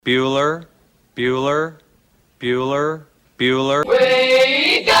Bueller, Bueller, Bueller, Bueller.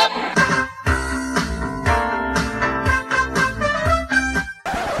 Wake up!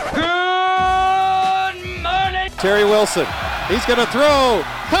 Good morning! Terry Wilson, he's going to throw.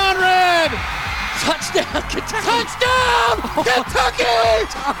 Conrad! Touchdown, Kentucky! Touchdown! Kentucky!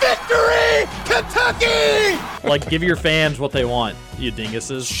 Victory! Kentucky! Like, give your fans what they want, you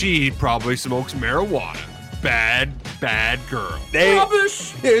dinguses. She probably smokes marijuana. Bad, bad girl.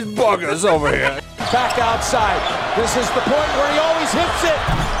 Rubbish! There's buggers over here. Back outside. This is the point where he always hits it.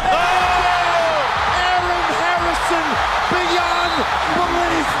 Oh! Aaron Harrison beyond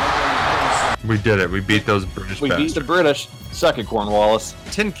belief. We did it. We beat those British We beat the British. Suck it, Cornwallis.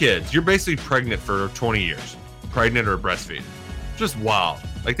 10 kids. You're basically pregnant for 20 years. Pregnant or breastfeeding. Just wild.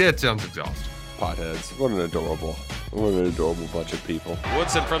 Like, that sounds exhausting. Potheads. What an adorable bunch of people.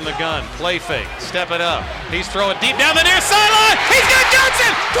 Woodson from the gun. Play fake. Step it up. He's throwing deep down the near sideline. He's got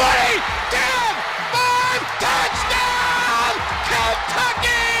Johnson. 20, 10, 5, touchdown!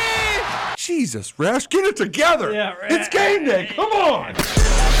 Kentucky! Jesus, Rash, get it together. Yeah, right. It's game day. Come on.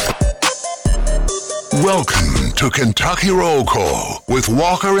 Welcome to Kentucky Roll Call with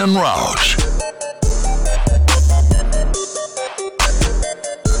Walker and Roush.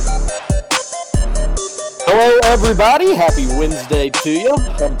 Hello, everybody. Happy Wednesday to you.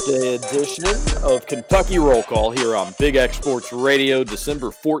 Hump Day edition of Kentucky Roll Call here on Big X Sports Radio, December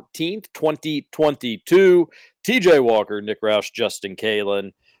 14th, 2022. TJ Walker, Nick Roush, Justin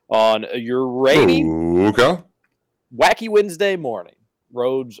Kalen on your rainy, wacky Wednesday morning.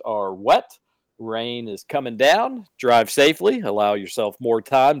 Roads are wet. Rain is coming down. Drive safely. Allow yourself more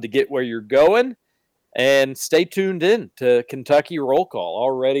time to get where you're going. And stay tuned in to Kentucky Roll Call.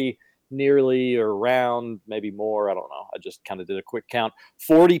 Already nearly around, maybe more, I don't know. I just kind of did a quick count.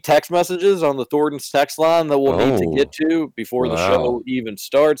 40 text messages on the Thornton's text line that we'll need to get to before the show even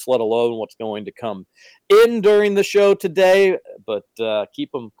starts, let alone what's going to come in during the show today. But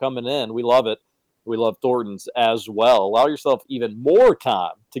keep them coming in. We love it. We love Thornton's as well. Allow yourself even more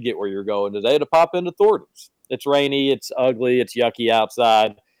time to get where you're going today to pop into Thornton's. It's rainy, it's ugly, it's yucky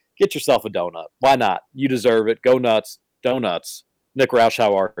outside. Get yourself a donut. Why not? You deserve it. Go nuts. Donuts. Nick Roush,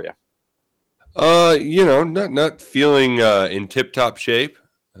 how are you? Not feeling in tip-top shape.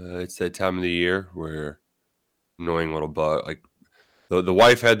 It's that time of the year where annoying little bug. Like the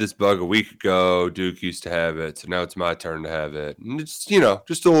wife had this bug a week ago. Duke used to have it, so now it's my turn to have it. And it's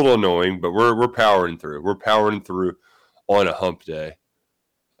just a little annoying, but we're powering through. We're powering through on a hump day.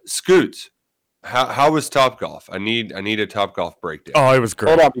 Scoots, how was Topgolf? I need a Topgolf breakdown. Oh, it was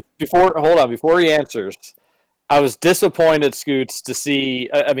great. Hold on. Before he answers, I was disappointed, Scoots, to see.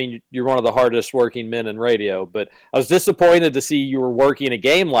 I mean, you're one of the hardest working men in radio, but I was disappointed to see you were working a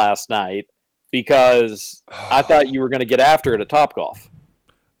game last night because I thought you were going to get after it at Topgolf.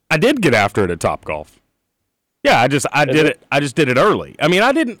 I did get after it at Topgolf. Yeah, I just did it early. I mean,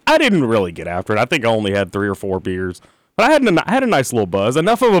 I didn't really get after it. I think I only had 3 or 4 beers, but I had a nice little buzz.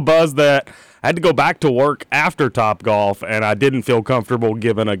 Enough of a buzz that I had to go back to work after Topgolf, and I didn't feel comfortable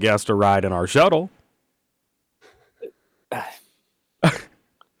giving a guest a ride in our shuttle.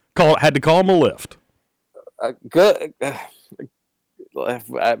 Had to call him a lift. Good. I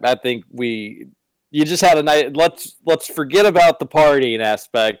think you just had a night. Let's forget about the partying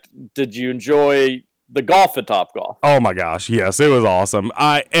aspect. Did you enjoy the golf at Topgolf? Oh my gosh, yes, it was awesome.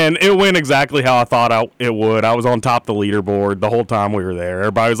 And it went exactly how I thought it would. I was on top of the leaderboard the whole time we were there.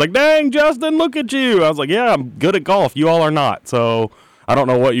 Everybody was like, "Dang, Justin, look at you!" I was like, "Yeah, I'm good at golf. You all are not." So I don't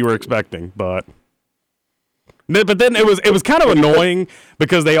know what you were expecting, but then it was kind of annoying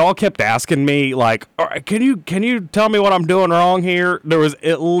because they all kept asking me like, "All right, can you tell me what I'm doing wrong here?" There was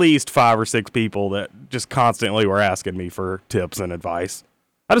at least 5 or 6 people that just constantly were asking me for tips and advice.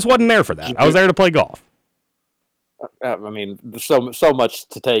 I just wasn't there for that. I was there to play golf. I mean, so much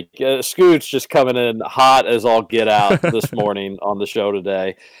to take. Scoots just coming in hot as all get out this morning on the show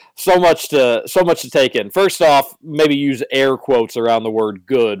today. So much to take in. First off, maybe use air quotes around the word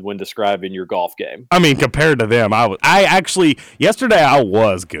 "good" when describing your golf game. I mean, compared to them, yesterday I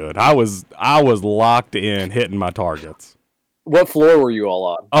was good. I was locked in, hitting my targets. What floor were you all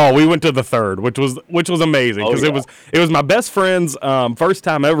on? Oh, we went to the 3rd, which was amazing because it was my best friend's first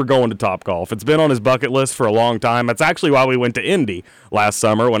time ever going to Topgolf. It's been on his bucket list for a long time. That's actually why we went to Indy last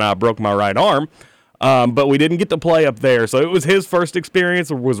summer when I broke my right arm. But we didn't get to play up there, so it was his first experience.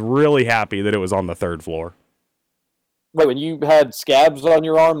 Was really happy that it was on the 3rd floor. Wait, when you had scabs on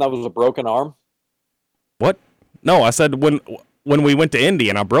your arm, that was a broken arm? What? No, I said when we went to Indy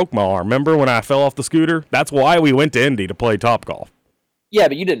and I broke my arm. Remember when I fell off the scooter? That's why we went to Indy to play Topgolf. Yeah,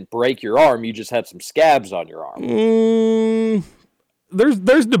 but you didn't break your arm. You just had some scabs on your arm.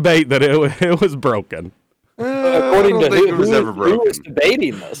 there's debate that it was broken. According to it was ever who was broken.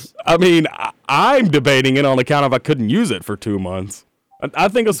 debating this? I mean, I'm debating it on account of I couldn't use it for 2 months. I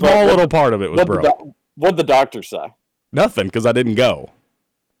think a small little part of it was broke. What'd the doctor say? Nothing, because I didn't go.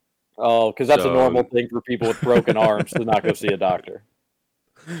 Oh, because that's a So- normal thing for people with broken arms to not go see a doctor.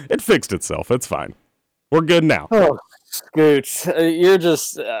 It fixed itself. It's fine. We're good now. Oh, Scoots, you're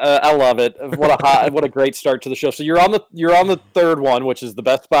just I love it. What a great start to the show. So you're on the third one, which is the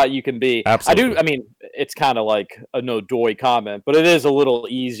best spot you can be. Absolutely. I mean, it's kind of like a no doy comment, but it is a little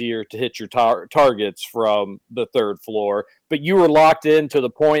easier to hit your targets from the third floor. But you were locked in to the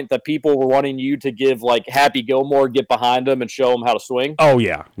point that people were wanting you to give like Happy Gilmore, get behind them and show them how to swing. Oh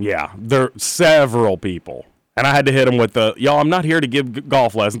yeah. There are several people, and I had to hit them with the y'all. I'm not here to give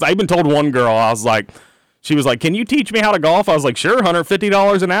golf lessons. I even told one girl, I was like. She was like, "Can you teach me how to golf?" I was like, "Sure,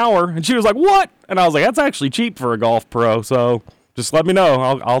 $150 an hour." And she was like, "What?" And I was like, "That's actually cheap for a golf pro. So just let me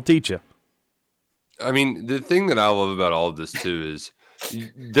know. I'll teach you." I mean, the thing that I love about all of this too is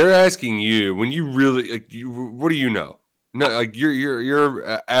they're asking you when you really like. What do you know? No, like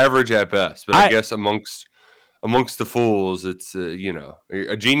you're average at best, but I guess amongst the fools, it's a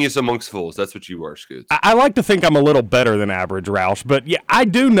genius amongst fools. That's what you are, Scoots. I like to think I'm a little better than average, Roush, but yeah, I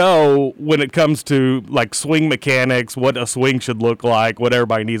do know when it comes to like swing mechanics, what a swing should look like, what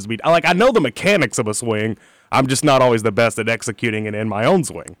everybody needs to be. I know the mechanics of a swing. I'm just not always the best at executing it in my own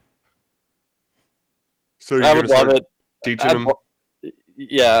swing. So you're I gonna would love start it. teaching them.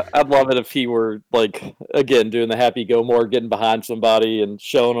 Yeah, I'd love it if he were like again doing the Happy Gilmore, getting behind somebody and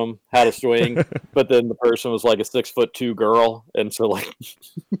showing them how to swing. But then the person was like a 6'2" girl, and so like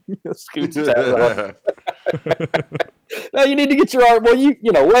Scoots is out. No, you need to get your arm. Well, you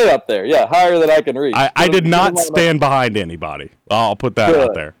know, way up there. Yeah, higher than I can reach. I did not stand behind anybody. I'll put that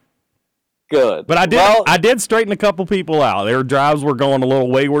out there. Good, but I did. Well, I did straighten a couple people out. Their drives were going a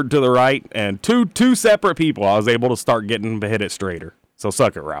little wayward to the right, and two separate people, I was able to start getting to hit it straighter. So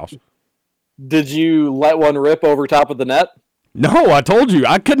suck it, Roush. Did you let one rip over top of the net? No, I told you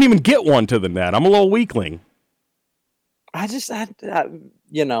I couldn't even get one to the net. I'm a little weakling. I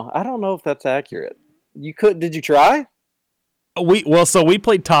don't know if that's accurate. You could? Did you try? We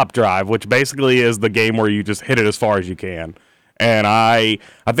played Top Drive, which basically is the game where you just hit it as far as you can. And I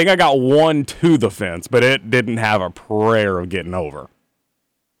think I got one to the fence, but it didn't have a prayer of getting over.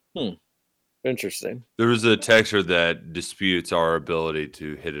 Interesting. There was a texter that disputes our ability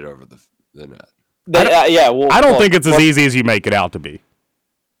to hit it over the net. I don't think it's as easy as you make it out to be.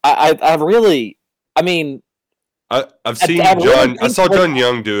 I've seen John. I saw John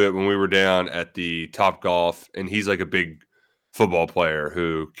Young do it when we were down at the Top Golf, and he's like a big football player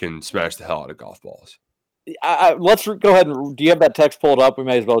who can smash the hell out of golf balls. Let's go ahead and. Do you have that text pulled up? We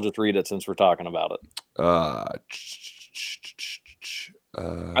may as well just read it since we're talking about it.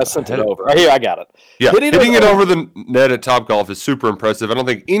 I sent it over. Here, I got it. Yeah, hitting it over the net at Top Golf is super impressive. I don't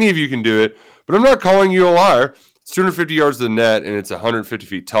think any of you can do it, but I'm not calling you a liar. It's 250 yards to the net, and it's 150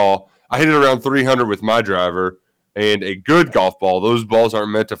 feet tall. I hit it around 300 with my driver, and a good golf ball, those balls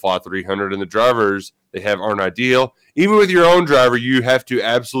aren't meant to fly 300, and the drivers they have aren't ideal. Even with your own driver, you have to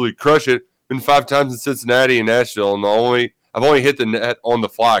absolutely crush it. Been 5 times in Cincinnati and Nashville, and I've only hit the net on the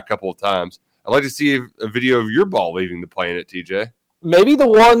fly a couple of times. I'd like to see a video of your ball leaving the plane at TJ. Maybe the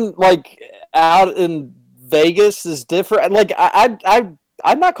one like out in Vegas is different. Like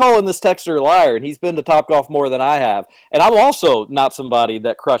I'm not calling this texter a liar, and he's been to Top Golf more than I have. And I'm also not somebody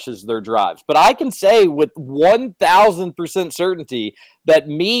that crushes their drives. But I can say with 1,000% certainty that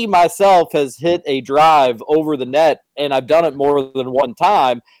myself has hit a drive over the net, and I've done it more than one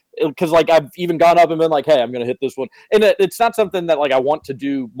time. Because like I've even gone up and been like, hey, I'm going to hit this one. And it's not something that like I want to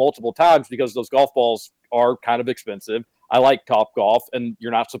do multiple times because those golf balls are kind of expensive. I like Top Golf, and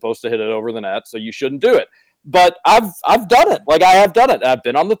you're not supposed to hit it over the net, so you shouldn't do it. But I've done it. Like I have done it. I've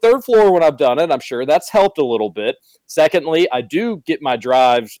been on the third floor when I've done it. I'm sure that's helped a little bit. Secondly, I do get my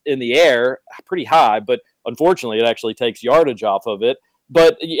drives in the air pretty high, but unfortunately it actually takes yardage off of it.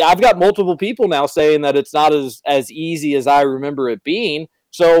 But I've got multiple people now saying that it's not as easy as I remember it being.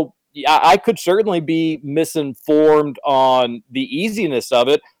 So I could certainly be misinformed on the easiness of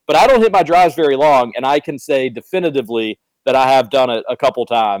it, but I don't hit my drives very long, and I can say definitively that I have done it a couple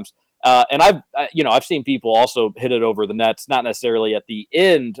times. And I've seen people also hit it over the nets, not necessarily at the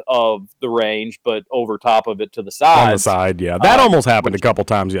end of the range, but over top of it to the side. On the side, yeah. That almost happened a couple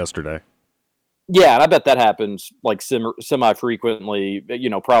times yesterday. Yeah, and I bet that happens like semi-frequently,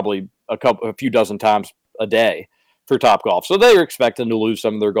 probably a few dozen times a day for Top Golf. So they're expecting to lose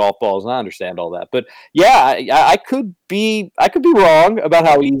some of their golf balls, and I understand all that. But yeah, I could be wrong about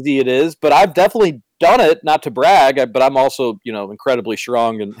how easy it is, but I've definitely done it, not to brag, but I'm also, incredibly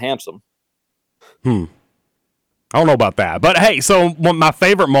strong and handsome. I don't know about that. But, hey, so my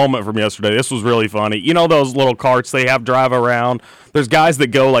favorite moment from yesterday, this was really funny. You know those little carts they have drive around? There's guys that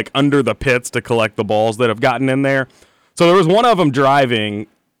go, like, under the pits to collect the balls that have gotten in there. So there was one of them driving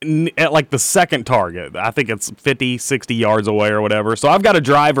at, like, the second target. I think it's 50, 60 yards away or whatever. So I've got a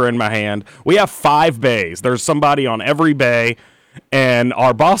driver in my hand. We have 5 bays. There's somebody on every bay. And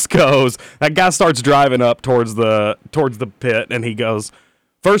our boss goes, that guy starts driving up towards the pit, and he goes,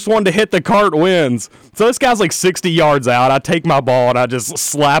 first one to hit the cart wins. So this guy's like 60 yards out. I take my ball, and I just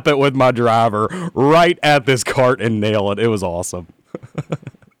slap it with my driver right at this cart and nail it. It was awesome.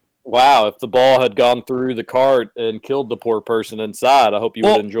 Wow, if the ball had gone through the cart and killed the poor person inside, I hope you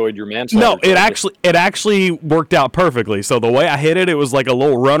would have enjoyed your manslaughter. No, it actually worked out perfectly. So the way I hit it, it was like a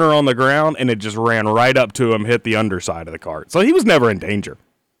little runner on the ground, and it just ran right up to him, hit the underside of the cart. So he was never in danger.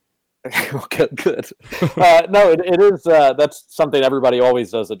 Okay, good. No, it is. That's something everybody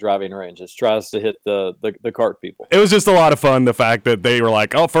always does at driving ranges. Tries to hit the cart people. It was just a lot of fun. The fact that they were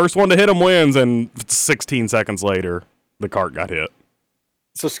like, "Oh, first one to hit him wins," and 16 seconds later, the cart got hit.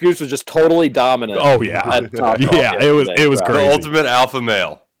 So Scoots was just totally dominant. Oh yeah, yeah. It was crazy. The ultimate alpha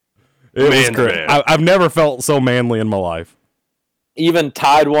male. It was great. I've never felt so manly in my life. Even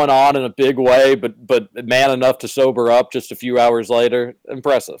tied one on in a big way, but man enough to sober up just a few hours later.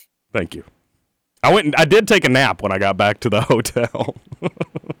 Impressive. Thank you. I did take a nap when I got back to the hotel.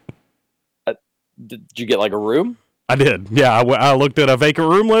 Did you get like a room? I did. Yeah, I looked at a vacant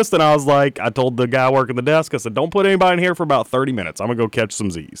room list, and I told the guy working the desk, I said, don't put anybody in here for about 30 minutes. I'm going to go catch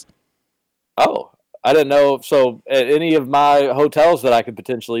some Z's. Oh, I didn't know. So at any of my hotels that I could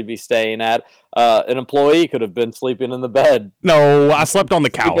potentially be staying at, an employee could have been sleeping in the bed. No, I slept on the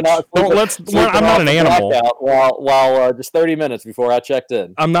couch. I'm not an animal. While just 30 minutes before I checked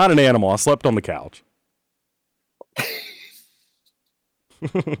in. I'm not an animal. I slept on the couch.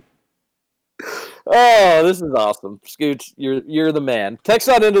 Oh, this is awesome. Scooch, you're the man. Text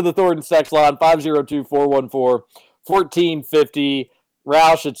on into the Thornton text line, 502-414-1450.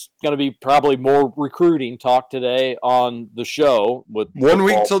 Roush, it's going to be probably more recruiting talk today on the show. With 1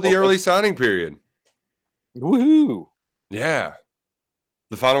 week till the early signing period. Woohoo. Yeah.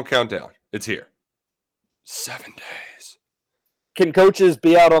 The final countdown. It's here. 7 days. Can coaches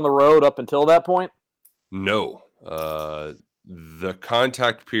be out on the road up until that point? No. The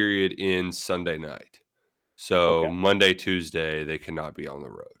contact period ends Sunday night. So okay. Monday, Tuesday, they cannot be on the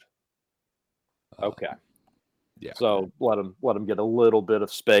road. Okay. Yeah. So let them get a little bit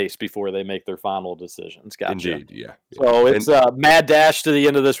of space before they make their final decisions. Gotcha. Indeed, yeah. So it's a mad dash to the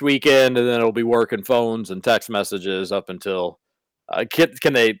end of this weekend, and then it'll be working phones and text messages up until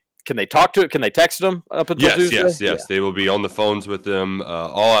can they talk to it? Can they text them up until Tuesday? Yes. Yeah. They will be on the phones with them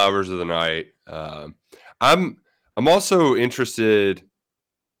all hours of the night. I'm also interested.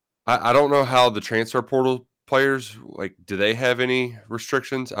 I don't know how the transfer portal players, like, do they have any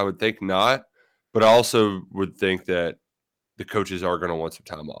restrictions? I would think not, but I also would think that the coaches are going to want some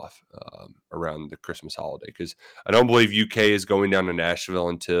time off around the Christmas holiday, because I don't believe UK is going down to Nashville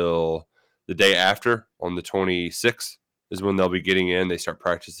until the day after, on the 26th is when they'll be getting in. They start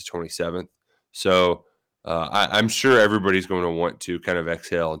practice the 27th. So I'm sure everybody's going to want to kind of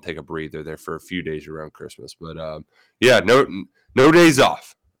exhale and take a breather there for a few days around Christmas. But no days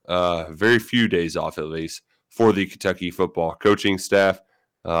off. Very few days off, at least, for the Kentucky football coaching staff.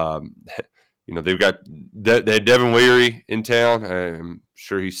 They've got they had Devin Leary in town. I'm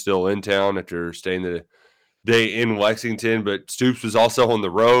sure he's still in town after staying the day in Lexington. But Stoops was also on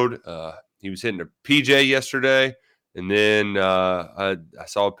the road. He was hitting a PJ yesterday. And then I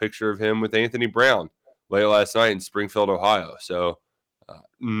saw a picture of him with Anthony Brown late last night in Springfield, Ohio. So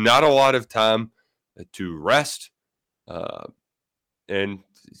not a lot of time to rest. And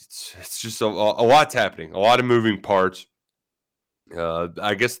it's just a lot's happening, a lot of moving parts.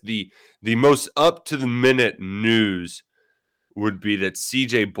 I guess the most up-to-the-minute news would be that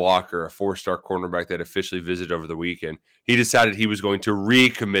C.J. Blocker, a 4-star cornerback that officially visited over the weekend, he decided he was going to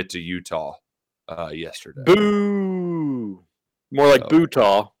recommit to Utah yesterday. Boo! More like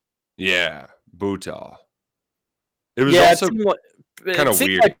Bootah. Yeah, Bootah. It was kind of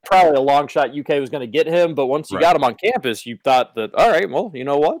weird. Like probably a long shot UK was going to get him, but once you got him on campus, you thought that, all right, well, you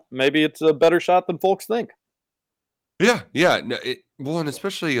know what? Maybe it's a better shot than folks think. Yeah. No, and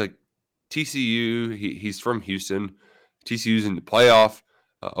especially like TCU, he's from Houston. TCU's in the playoff.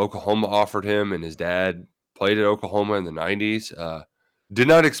 Oklahoma offered him, and his dad played at Oklahoma in the 90s. Did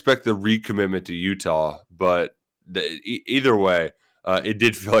not expect the recommitment to Utah, but either way, it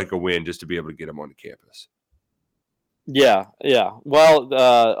did feel like a win just to be able to get him on the campus. Yeah. Well,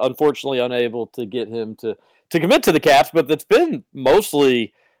 unfortunately, unable to get him to commit to the Caps, but that's been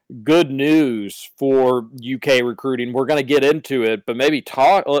mostly good news for UK recruiting. We're going to get into it, but maybe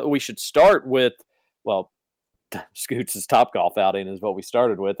we should start with, well, Scoots' Topgolf outing is what we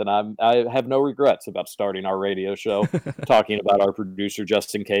started with, and I have no regrets about starting our radio show talking about our producer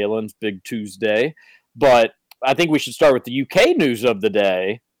Justin Kalen's Big Tuesday. But I think we should start with the UK news of the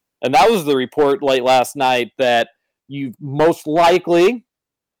day, and that was the report late last night that you most likely,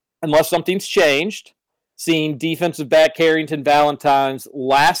 unless something's changed, seen defensive back Carrington Valentine's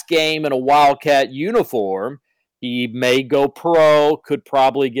last game in a Wildcat uniform. He may go pro, could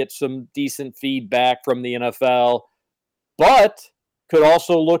probably get some decent feedback from the NFL, but could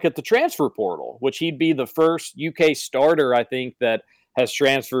also look at the transfer portal, which he'd be the first UK starter, I think, that has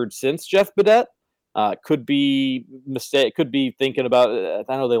transferred since Jeff Badette. Could be thinking about,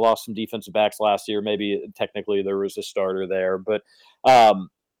 I know they lost some defensive backs last year. Maybe technically there was a starter there, but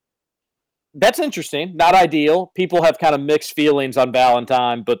that's interesting. Not ideal. People have kind of mixed feelings on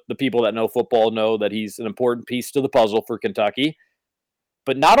Valentine, but the people that know football know that he's an important piece to the puzzle for Kentucky.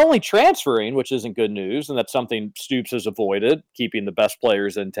 But not only transferring, which isn't good news, and that's something Stoops has avoided, keeping the best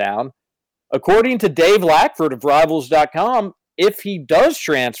players in town. According to Dave Lackford of Rivals.com, if he does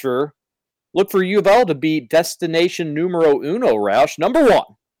transfer, look for U of L to be destination numero uno, Roush, number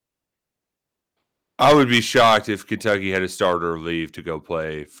one. I would be shocked if Kentucky had a starter leave to go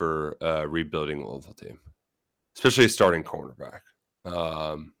play for a rebuilding Louisville team, especially a starting cornerback.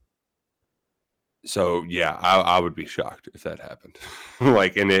 So yeah, I would be shocked if that happened.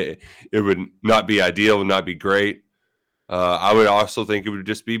 And it would not be ideal, would not be great. I would also think it would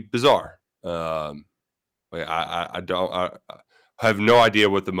just be bizarre. I have no idea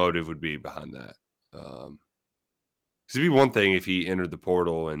what the motive would be behind that. Because it'd be one thing if he entered the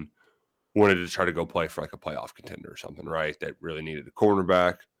portal and wanted to try to go play for like a playoff contender or something, right? That really needed a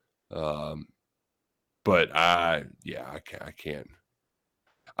cornerback. But I can't.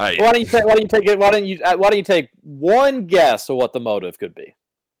 Why don't you take one guess of what the motive could be?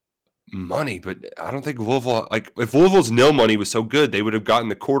 Money, but I don't think Louisville, if Louisville's nil money was so good, they would have gotten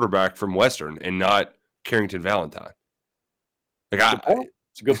the quarterback from Western and not Carrington Valentine.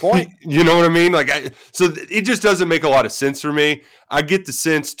 It's a good point. You know what I mean? So it just doesn't make a lot of sense for me. I get the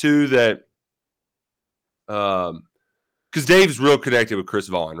sense too that, because Dave's real connected with Chris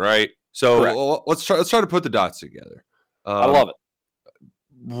Vaughn, right? So let's try to put the dots together. I love it.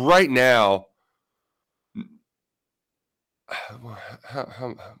 Right now,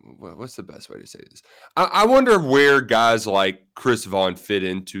 what's the best way to say this? I wonder where guys like Chris Vaughn fit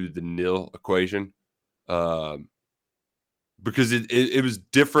into the nil equation. Because it was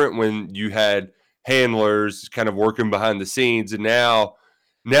different when you had handlers kind of working behind the scenes, and now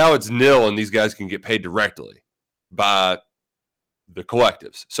it's nil, and these guys can get paid directly by the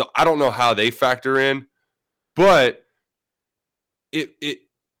collectives. So I don't know how they factor in, but it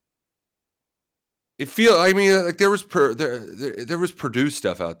feels. I mean, like there was Purdue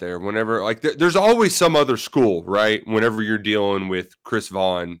stuff out there. Whenever there's always some other school, right? Whenever you're dealing with Chris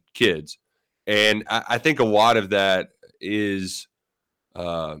Vaughn kids, and I think a lot of that is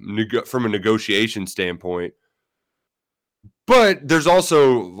from a negotiation standpoint, but there's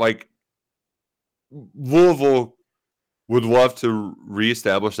also Louisville would love to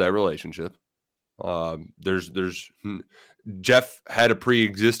reestablish that relationship. There's Jeff had a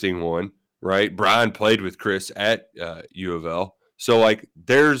pre-existing one, right? Brian played with Chris at U of L, so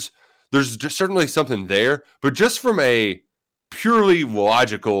there's just certainly something there, but just from a purely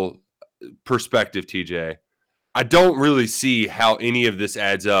logical perspective, TJ, I don't really see how any of this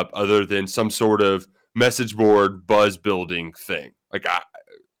adds up other than some sort of message board buzz building thing.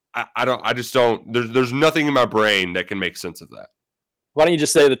 I just don't. There's nothing in my brain that can make sense of that. Why don't you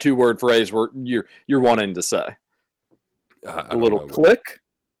just say the 2-word phrase where you're wanting to say? A little click,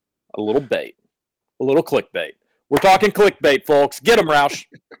 a little bait, a little clickbait. We're talking clickbait, folks. Get them, Roush.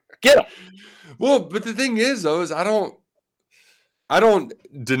 Get them. Well, but the thing is, though, is I don't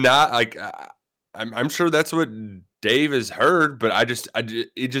deny. I'm sure that's what Dave has heard, but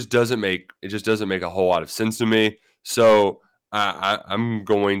it just doesn't make a whole lot of sense to me. So I'm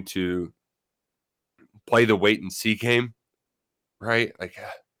going to play the wait and see game, right?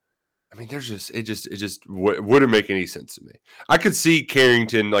 It just wouldn't make any sense to me. I could see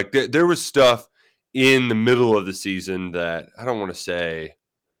Carrington, there was stuff in the middle of the season that I don't want to say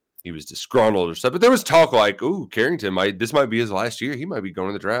he was disgruntled or stuff, but there was talk ooh, Carrington this might be his last year. He might be going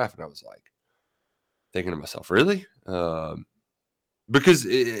to the draft. And I was thinking to myself, really? Because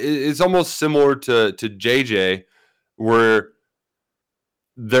it's almost similar to JJ, where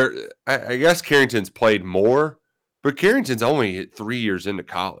I guess Carrington's played more, But Carrington's only 3 years into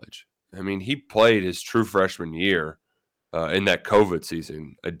college. I mean, he played his true freshman year in that COVID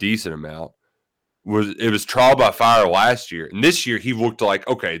season a decent amount. It was trial by fire last year. And this year he looked like,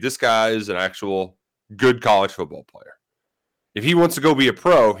 okay, this guy is an actual good college football player. If he wants to go be a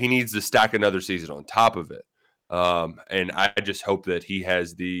pro, he needs to stack another season on top of it. And I just hope that he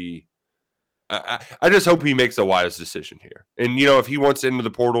has I just hope he makes the wisest decision here. And, if he wants into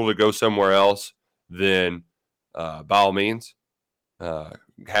the portal to go somewhere else, then by all means,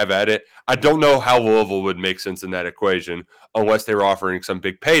 have at it. I don't know how Louisville would make sense in that equation unless they were offering some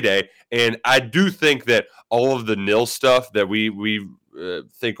big payday. And I do think that all of the nil stuff that we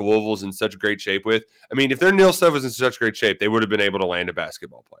think Louisville's in such great shape with. I mean, if their nil stuff was in such great shape, they would have been able to land a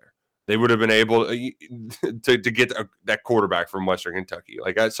basketball player. They would have been able to get that quarterback from Western Kentucky.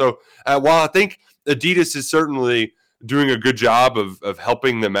 While I think Adidas is certainly doing a good job of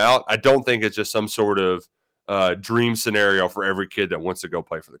helping them out, I don't think it's just some sort of dream scenario for every kid that wants to go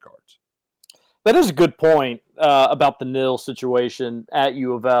play for the Cards. That is a good point about the nil situation at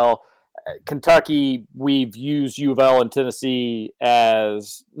U of L. Kentucky, we've used U of L and Tennessee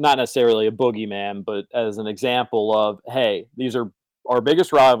as not necessarily a boogeyman, but as an example of, hey, these are our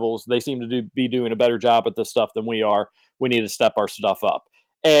biggest rivals. They seem to be doing a better job at this stuff than we are. We need to step our stuff up.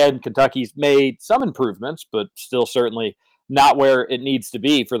 And Kentucky's made some improvements, but still certainly not where it needs to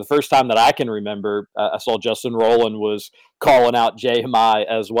be. For the first time that I can remember, I saw Justin Rowland was calling out JMI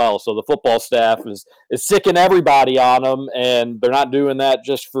as well. So the football staff is sicking everybody on them, and they're not doing that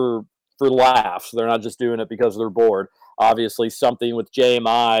just for laughs. They're not just doing it because they're bored. Obviously, something with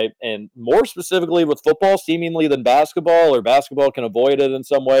JMI, and more specifically with football, seemingly than basketball, or basketball can avoid it in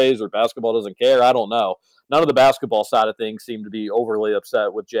some ways, or basketball doesn't care. I don't know. None of the basketball side of things seem to be overly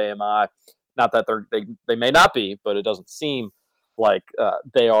upset with JMI. Not that they may not be, but it doesn't seem like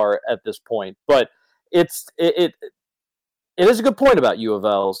they are at this point. But it is a good point about U of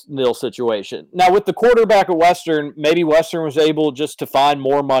L's nil situation. Now, with the quarterback at Western, maybe Western was able just to find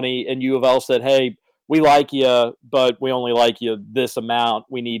more money, and U of L said, hey, we like you, but we only like you this amount.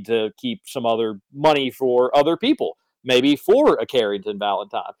 We need to keep some other money for other people, maybe for a Carrington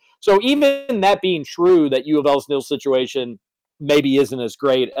Valentine. So even that being true, that U of L's nil situation maybe isn't as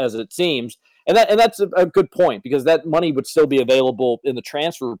great as it seems, and that's a good point, because that money would still be available in the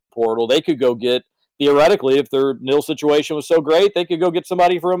transfer portal. They could go get, theoretically, if their nil situation was so great, they could go get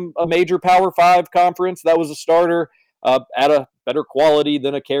somebody from a major Power 5 conference that was a starter at a better quality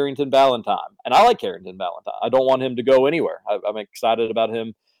than a Carrington Valentine. And I like Carrington Valentine. I don't want him to go anywhere. I'm excited about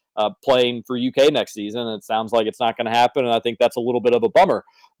him playing for UK next season. It sounds like it's not going to happen, and I think that's a little bit of a bummer.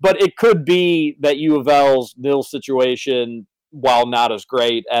 But it could be that U of L's nil situation, while not as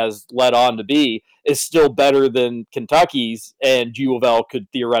great as led on to be, is still better than Kentucky's, and U of L could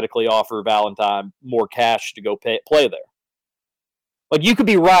theoretically offer Valentine more cash to go play there. Like, you could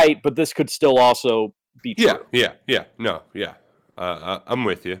be right, but this could still also be true. Yeah. No, yeah. I'm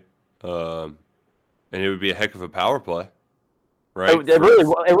with you. And it would be a heck of a power play, right? It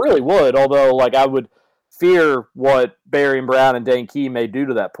really would, although, like, I would fear what Barry and Brown and Dane Key may do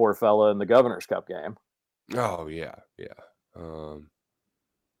to that poor fella in the Governor's Cup game. Oh, yeah. It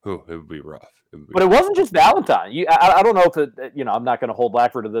would be rough. But it wasn't just Valentine. I don't know if it, I'm not going to hold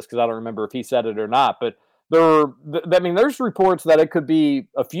Blackford to this because I don't remember if he said it or not, but there's reports that it could be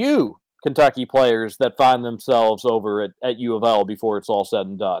a few Kentucky players that find themselves over at U of L before it's all said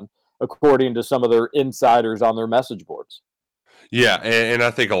and done, according to some of their insiders on their message boards. Yeah, and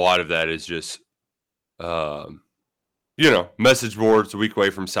I think a lot of that is just, message boards a week away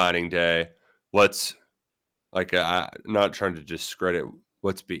from signing day. I'm not trying to discredit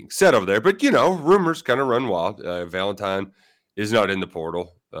what's being said over there, but, rumors kind of run wild. Valentine is not in the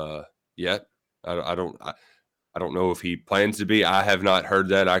portal yet. I don't know if he plans to be. I have not heard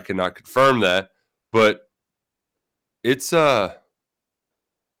that. I cannot confirm that, but it's a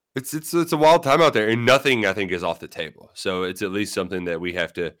wild time out there, and nothing I think is off the table. So it's at least something that we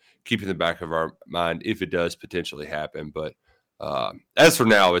have to keep in the back of our mind if it does potentially happen. But as for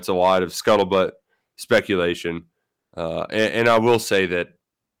now, it's a lot of scuttlebutt speculation, and I will say that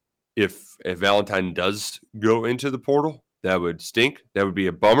if Valentine does go into the portal, that would stink. That would be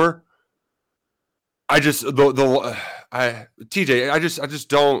a bummer. I just don't.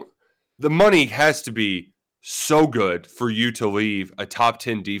 The money has to be so good for you to leave a top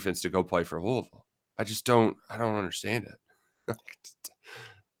 10 defense to go play for Louisville. I don't understand it.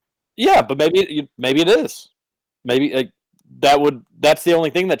 Yeah, but maybe it is. Maybe that's the only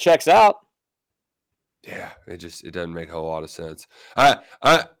thing that checks out. Yeah, it doesn't make a whole lot of sense. I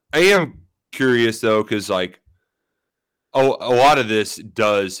am curious though, because like a lot of this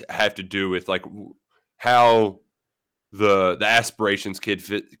does have to do with like how the aspirations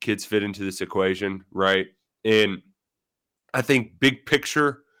kids fit into this equation, right? And I think big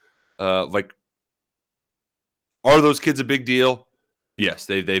picture, like, are those kids a big deal? Yes,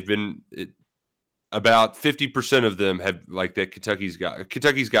 they've been. About 50% of them have, like, that Kentucky's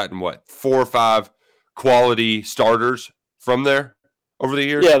gotten what, 4 or 5 quality starters from there over the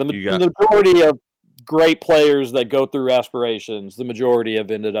years. Yeah, the majority of great players that go through aspirations, the majority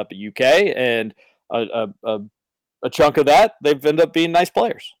have ended up at UK, and a chunk of that, they've ended up being nice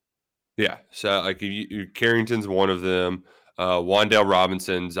players. Yeah, so like Carrington's one of them. Wandale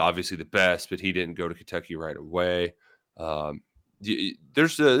Robinson's obviously the best, but he didn't go to Kentucky right away.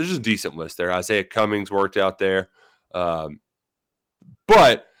 There's a decent list there. Isaiah Cummings worked out there. But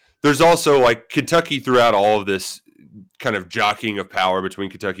there's also, like, Kentucky throughout all of this kind of jockeying of power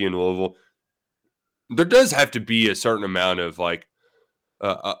between Kentucky and Louisville. There does have to be a certain amount of, like,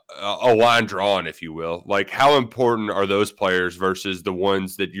 a line drawn, if you will. Like, how important are those players versus the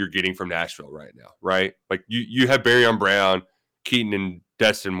ones that you're getting from Nashville right now, right? Like, you have Barryon Brown, Keaton and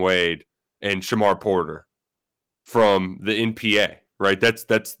Destin Wade, and Shamar Porter from the NPA, right?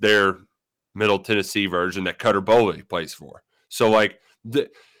 That's their Middle Tennessee version that Cutter Boley plays for. So, like,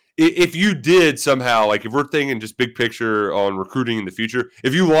 if you did somehow, like, if we're thinking just big picture on recruiting in the future,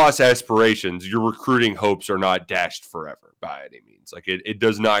 if you lost aspirations, your recruiting hopes are not dashed forever by any means. Like, it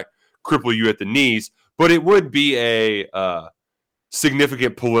does not cripple you at the knees, but it would be a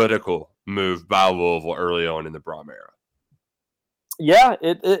significant political move by Louisville early on in the Brom era. Yeah,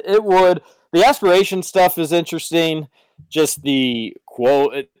 it would. The aspiration stuff is interesting. Just the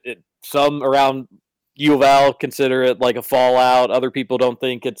quote, some around U of L consider it like a fallout. Other people don't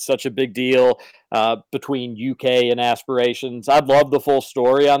think it's such a big deal between UK and aspirations. I'd love the full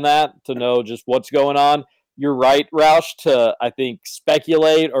story on that to know just what's going on. You're right, Roush, to, I think,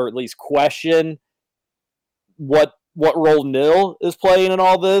 speculate or at least question what role NIL is playing in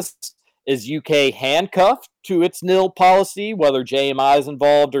all this. Is UK handcuffed to its NIL policy, whether JMI is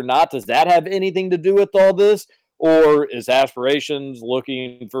involved or not? Does that have anything to do with all this? Or is aspirations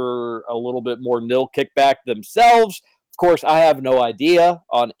looking for a little bit more NIL kickback themselves? Of course, I have no idea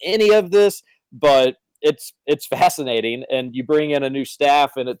on any of this, but it's fascinating. And you bring in a new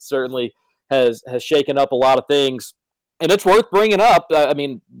staff, and it certainly has shaken up a lot of things. And it's worth bringing up. I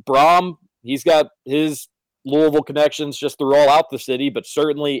mean, Brom, he's got his Louisville connections just throughout the city, but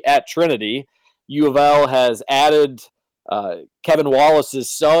certainly at Trinity. U of L has added Kevin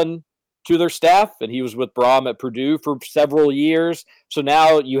Wallace's son to their staff, and he was with Brom at Purdue for several years. So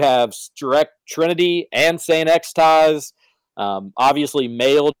now you have direct Trinity and St. X ties. Obviously,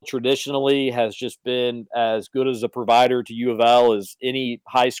 Mail traditionally has just been as good as a provider to U of L as any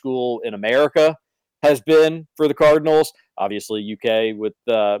high school in America has been for the Cardinals. Obviously, UK with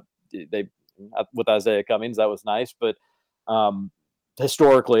with Isaiah Cummings, that was nice, but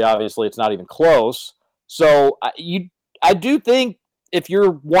historically, obviously, it's not even close. So I do think if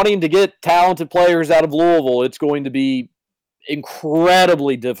you're wanting to get talented players out of Louisville, it's going to be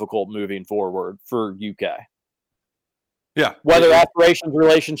incredibly difficult moving forward for UK. Yeah. Whether aspirations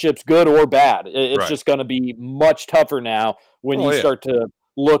relationships good or bad, it's right. just going to be much tougher now when you start to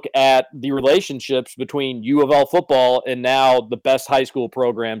look at the relationships between U of L football and now the best high school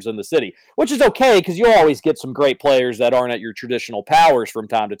programs in the city, which is okay because you'll always get some great players that aren't at your traditional powers from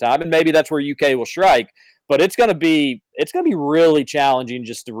time to time, and maybe that's where UK will strike. But it's going to be really challenging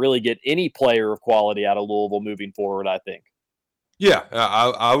just to really get any player of quality out of Louisville moving forward, I think. Yeah,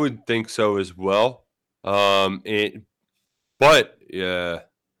 I would think so as well. But on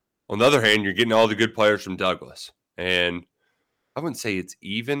the other hand, you're getting all the good players from Douglas, and I wouldn't say it's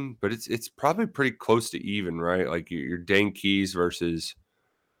even, but it's probably pretty close to even, right? Like your Dane Keys versus,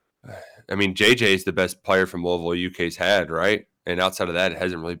 I mean, JJ is the best player from Louisville UK's had, right? And outside of that, it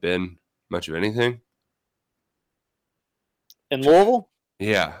hasn't really been much of anything. In Louisville?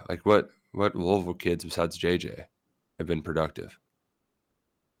 Yeah, like what Louisville kids besides JJ have been productive?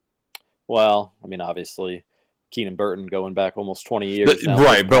 Well, I mean, obviously, Keenan Burton going back almost 20 years now.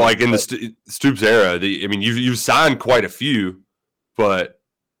 Right, but like in the Stoops era, you've signed quite a few, but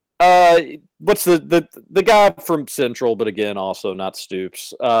what's the guy from Central, but again, also not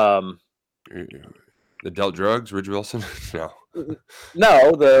Stoops. The dealt drugs, Ridge Wilson?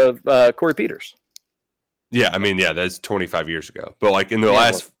 No, the Corey Peters. Yeah, I mean, that's 25 years ago. But like in the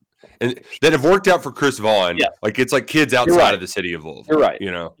last, and that have worked out for Chris Vaughn. Yeah. Like it's like kids outside of the city of Louisville. You're right.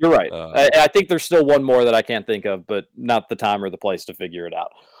 You're right. I think there's still one more that I can't think of, but not the time or the place to figure it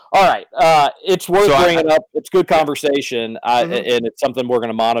out. All right, it's worth bringing up. It's good conversation, and it's something we're going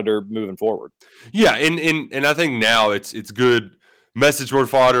to monitor moving forward. Yeah, and I think now it's good message board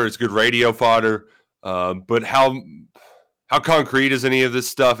fodder. It's good radio fodder. But how How concrete is any of this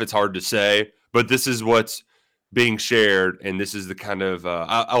stuff? It's hard to say, but this is what's being shared, and this is the kind of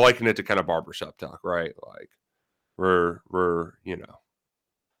I liken it to kind of barbershop talk, right? Like we're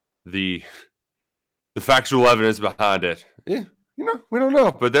the factual evidence behind it. Yeah, we don't know,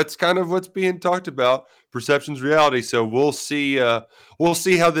 but that's kind of what's being talked about. Perception's reality. So we'll see how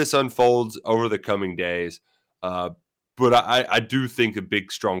this unfolds over the coming days. But I do think a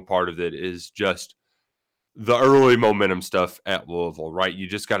big strong part of it is just the early momentum stuff at Louisville, right? You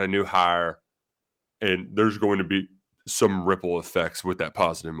just got a new hire, and there's going to be some ripple effects with that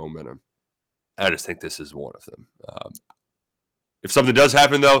positive momentum. I just think this is one of them. If something does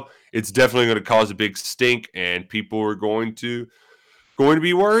happen, though, it's definitely going to cause a big stink, and people are going to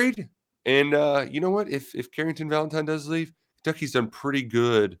be worried. And you know what? If Carrington Valentine does leave, Kentucky's done pretty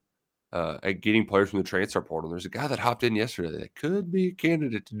good at getting players from the transfer portal. There's a guy that hopped in yesterday that could be a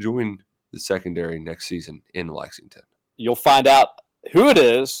candidate to join the secondary next season in Lexington. You'll find out who it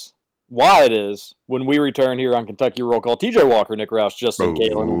is, why it is, when we return here on Kentucky Roll Call. TJ Walker, Nick Roush, Justin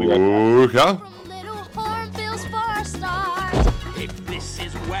Kalen will be right back. From Little Hornbills for a start. If this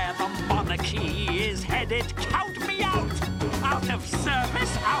is where the monarchy is headed, count me out. Out of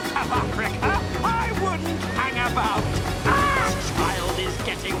service, out of Africa, I wouldn't hang about. This child is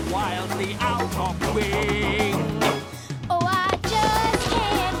getting wildly out of wing. Oh, I just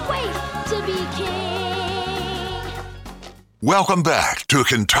can't wait to be king. Welcome back to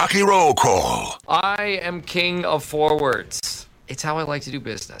Kentucky Roll Call. I am king of four words. It's how I like to do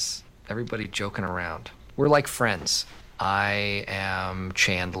business. Everybody joking around. We're like friends. I am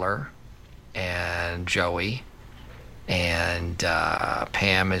Chandler and Joey, and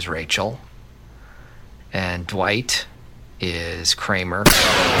Pam is Rachel, and Dwight is Kramer.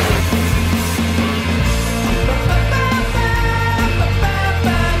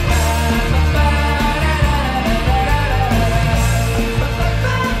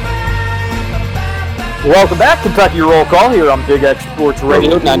 Welcome back, Kentucky Roll Call here on Big X Sports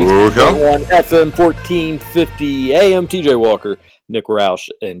Radio, 96.1 FM, 1450 AM. TJ Walker, Nick Roush,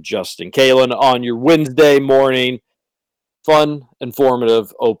 and Justin Kalen on your Wednesday morning. Fun,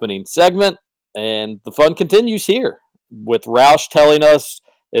 informative opening segment, and the fun continues here with Roush telling us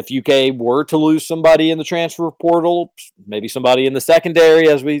if UK were to lose somebody in the transfer portal, maybe somebody in the secondary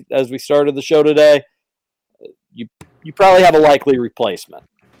as we started the show today, you probably have a likely replacement.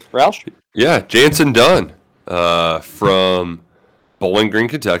 Roush? Yeah, Jansen Dunn from Bowling Green,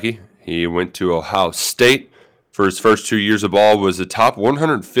 Kentucky. He went to Ohio State for his first 2 years of ball, was a top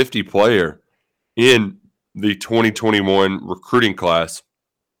 150 player in the 2021 recruiting class.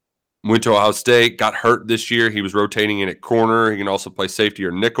 Went to Ohio State, got hurt this year. He was rotating in at corner. He can also play safety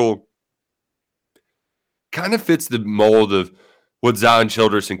or nickel. Kind of fits the mold of what Zion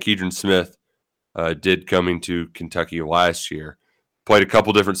Childress and Keidron Smith did coming to Kentucky last year. Played a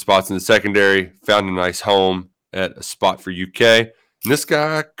couple different spots in the secondary, found a nice home at a spot for UK. And this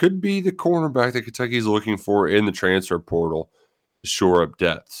guy could be the cornerback that Kentucky is looking for in the transfer portal to shore up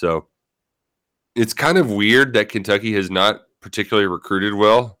depth. So it's kind of weird that Kentucky has not particularly recruited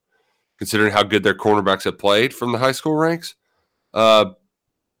well, considering how good their cornerbacks have played from the high school ranks. But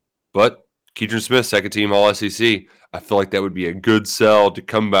Keidron Smith, second team All-SEC, I feel like that would be a good sell to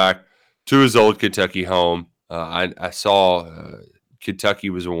come back to his old Kentucky home. I saw Kentucky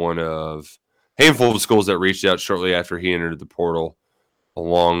was one of a handful of schools that reached out shortly after he entered the portal,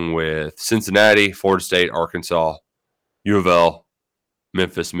 along with Cincinnati, Florida State, Arkansas, U of L,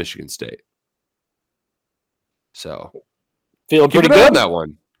 Memphis, Michigan State. So, feeling pretty good good on that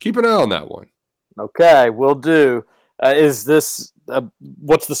one. Keep an eye on that one. Okay, will do. Is this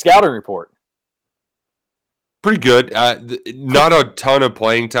what's the scouting report? Pretty good. Not a ton of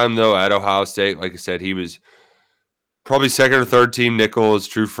playing time, though, at Ohio State. Like I said, he was probably second or third team nickel as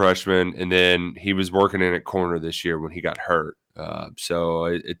true freshman, and then he was working in at corner this year when he got hurt. But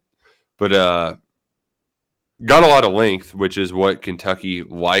got a lot of length, which is what Kentucky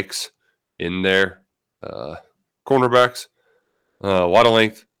likes in their cornerbacks. A lot of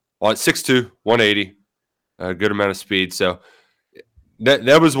length, 6'2", 180, a good amount of speed. So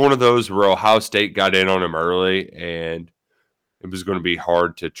that was one of those where Ohio State got in on him early, and it was going to be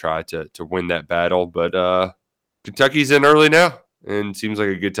hard to try to win that battle. But Kentucky's in early now, and seems like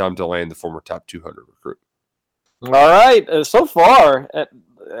a good time to land the former top 200 recruit. All right. So far,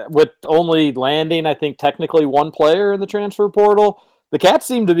 with only landing, I think, technically one player in the transfer portal, the Cats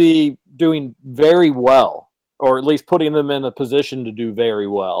seem to be doing very well, or at least putting them in a position to do very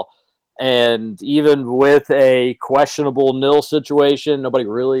well. And even with a questionable nil situation, nobody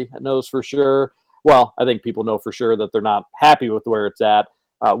really knows for sure. Well, I think people know for sure that they're not happy with where it's at.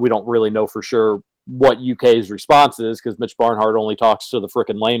 We don't really know for sure what UK's response is, because Mitch Barnhart only talks to the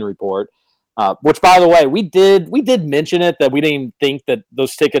frickin' Lane Report. Which, by the way, we did mention it, that we didn't even think that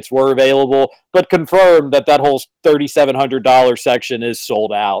those tickets were available, but confirmed that whole $3,700 section is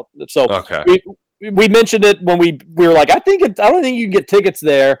sold out. So Okay. we mentioned it when we were like, I don't think you can get tickets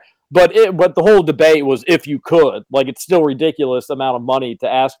there, but the whole debate was if you could. Like, it's still ridiculous amount of money to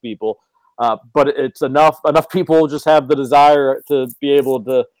ask people, but it's enough people just have the desire to be able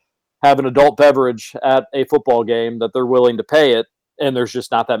to have an adult beverage at a football game that they're willing to pay it, and there's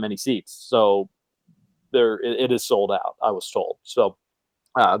just not that many seats. So it is sold out, I was told. So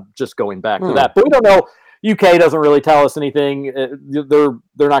just going back to that. But we don't know. UK doesn't really tell us anything.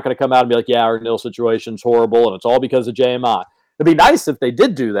 They're not going to come out and be like, yeah, our nil situation's horrible, and it's all because of JMI. It'd be nice if they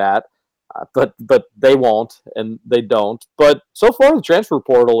did do that, but they won't, and they don't. But so far, the transfer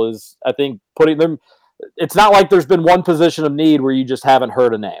portal is, I think, putting them. It's not like there's been one position of need where you just haven't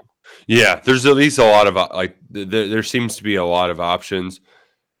heard a name. Yeah, there's at least a lot of there seems to be a lot of options,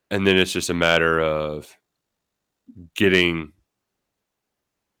 and then it's just a matter of getting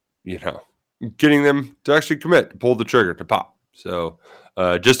them to actually commit, to pull the trigger, to pop. So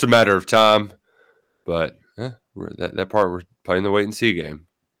just a matter of time. But that part, we're playing the wait and see game.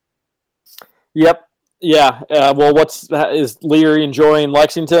 Yep. Yeah. Well, is Leary enjoying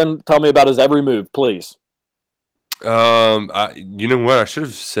Lexington? Tell me about his every move, please. You know what? I should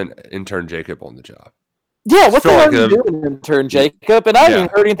have sent intern Jacob on the job. Yeah, what the hell are you doing, intern Jacob? And I haven't even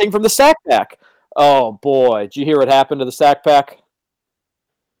heard anything from the sack pack. Oh boy, did you hear what happened to the sack pack?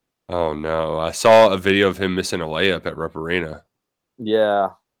 Oh no, I saw a video of him missing a layup at Rupp Arena. Yeah,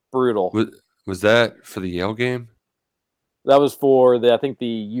 brutal. Was that for the Yale game? That was for I think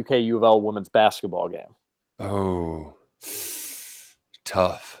the UK U of L women's basketball game. Oh,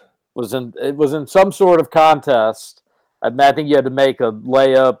 tough. It was in some sort of contest. I think you had to make a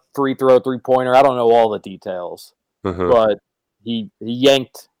layup, free throw, 3-pointer. I don't know all the details, but he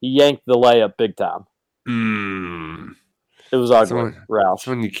yanked the layup big time. It was ugly. That's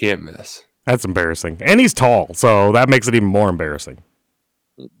one you can't miss. That's embarrassing, and he's tall, so that makes it even more embarrassing.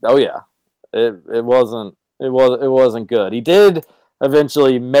 Oh yeah, it wasn't good. He did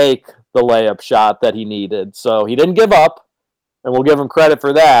eventually make the layup shot that he needed, so he didn't give up, and we'll give him credit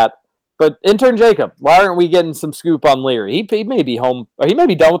for that. But intern Jacob, why aren't we getting some scoop on Leary? He may be home, or he may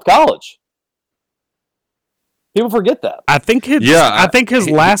be done with college. People forget that. I think his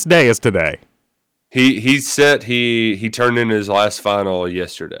last day is today. He said he turned in his last final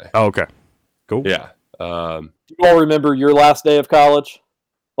yesterday. Oh, okay, cool. Yeah. Do you all remember your last day of college?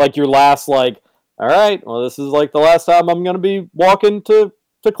 Like your last, all right, well, this is like the last time I'm going to be walking to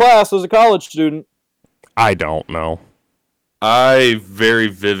class as a college student. I don't know. I very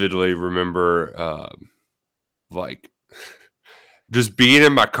vividly remember, just being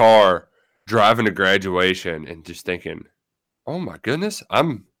in my car, driving to graduation, and just thinking, "Oh my goodness, I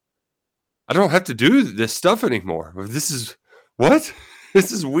don't have to do this stuff anymore. This is what?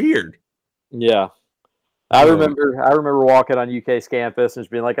 This is weird." Yeah, I remember walking on UK's campus and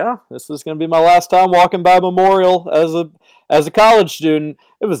just being like, "Oh, this is going to be my last time walking by Memorial as a college student."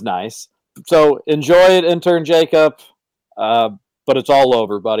 It was nice. So enjoy it, intern Jacob. But it's all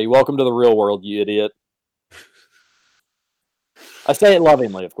over, buddy. Welcome to the real world, you idiot. I say it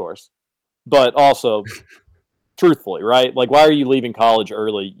lovingly, of course, but also truthfully, right? Like, why are you leaving college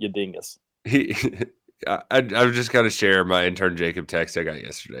early, you dingus? I've just got to share my intern Jacob text I got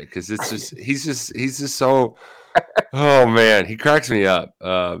yesterday, because it's just he's just so. Oh man, he cracks me up.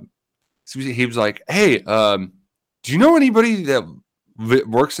 He was like, "Hey, do you know anybody that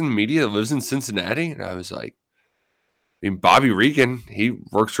works in the media that lives in Cincinnati?" And I was like, Bobby Regan, he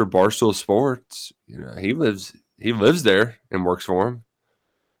works for Barstool Sports. He lives there and works for him.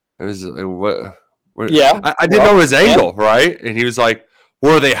 It was what? Yeah, I didn't know his angle, right? And he was like,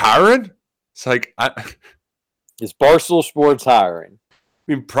 "Well, are they hiring?" It's like, is Barstool Sports hiring?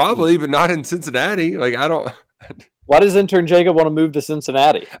 Probably, but not in Cincinnati. I don't. Why does intern Jacob want to move to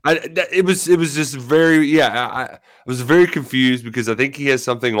Cincinnati? It was just very I was very confused, because I think he has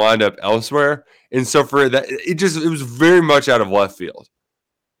something lined up elsewhere, and so for that, it was very much out of left field.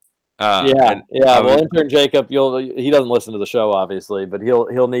 Well, intern Jacob, he doesn't listen to the show obviously, but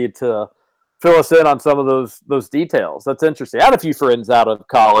he'll need to fill us in on some of those details. That's interesting. I had a few friends out of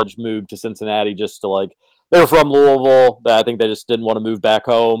college moved to Cincinnati just to they were from Louisville, but I think they just didn't want to move back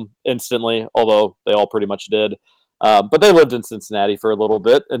home instantly, although they all pretty much did. But they lived in Cincinnati for a little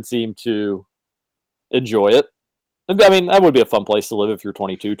bit and seemed to enjoy it. I mean, that would be a fun place to live if you're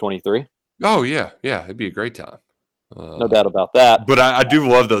 22, 23. Oh, yeah. Yeah, it'd be a great time. No doubt about that. But I do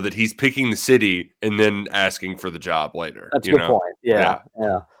love, though, that he's picking the city and then asking for the job later. That's a good point. Yeah.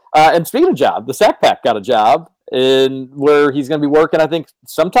 And speaking of job, the Sack Pack got a job in where he's going to be working, I think,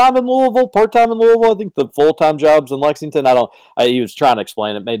 sometime in Louisville, part-time in Louisville. I think the full-time job's in Lexington. He was trying to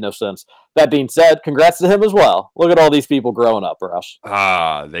explain it. Made no sense. That being said, congrats to him as well. Look at all these people growing up, Rush.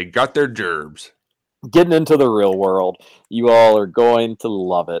 They got their gerbs. Getting into the real world. You all are going to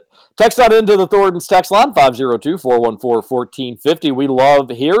love it. Text on into the Thornton's text line, 502-414-1450. We love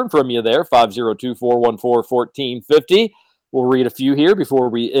hearing from you there, 502-414-1450. We'll read a few here before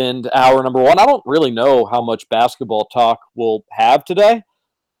we end hour number one. I don't really know how much basketball talk we'll have today.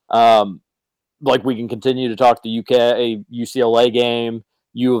 We can continue to talk the UCLA game.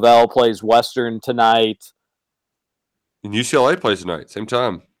 U of L plays Western tonight. And UCLA plays tonight, same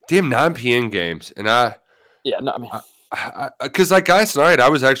time. Damn, 9 p.m. games. And because like last night, I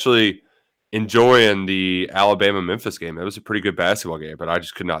was actually enjoying the Alabama-Memphis game. It was a pretty good basketball game, but I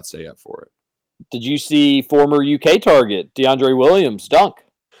just could not stay up for it. Did you see former UK target DeAndre Williams dunk?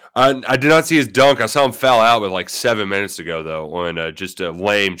 I did not see his dunk. I saw him foul out with like 7 minutes ago, though, on just a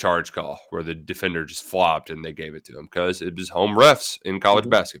lame charge call where the defender just flopped and they gave it to him because it was home refs in college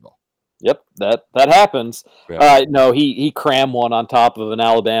basketball. Yep, that happens. Yeah. No, he crammed one on top of an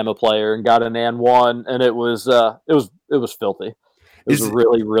Alabama player and got an and one, and it was filthy. It was a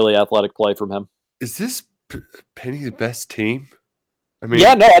really, really athletic play from him. Is this Penny the best team? I mean,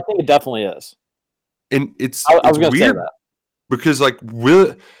 yeah, no, I think it definitely is. And it's I was going to say that because I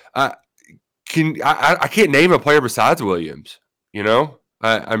can't name a player besides Williams. You know,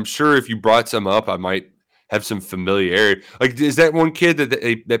 I'm sure if you brought some up, I might have some familiarity. Like, is that one kid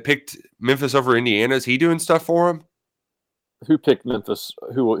that picked Memphis over Indiana? Is he doing stuff for him? Who picked Memphis?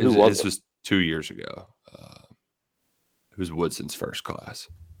 Who was this? It? Was 2 years ago. It was Woodson's first class.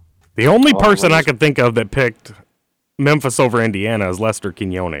 The only person I could think of that picked Memphis over Indiana is Lester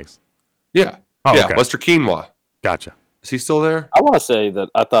Quinones. Yeah. Oh, yeah, okay. Lester Quinoa. Gotcha. Is he still there? I want to say that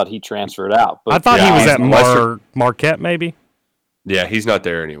I thought he transferred out. But I thought he was at Marquette, maybe. Yeah, he's not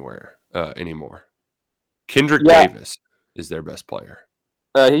there anymore. Kendrick Davis is their best player.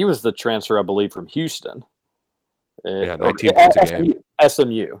 He was the transfer, I believe, from Houston. 19 points a game.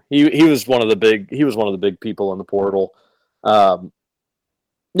 SMU. He was one of the big. He was one of the big people in the portal. I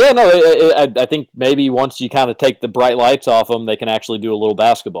think maybe once you kind of take the bright lights off them, they can actually do a little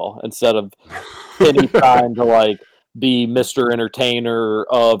basketball instead of Penny trying to be Mr. Entertainer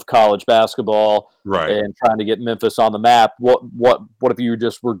of college basketball, right? And trying to get Memphis on the map. What if you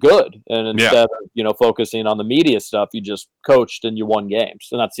just were good and instead of focusing on the media stuff, you just coached and you won games,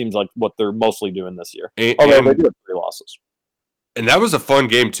 and that seems like what they're mostly doing this year. Although they do have 3 losses. And that was a fun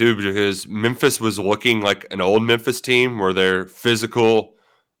game too because Memphis was looking like an old Memphis team where they're physical.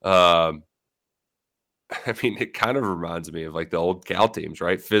 It kind of reminds me of the old Cal teams,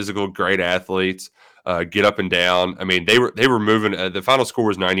 right? Physical, great athletes, get up and down. I mean, they were moving. The final score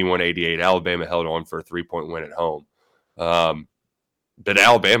was 91-88. Alabama held on for a 3-point win at home. But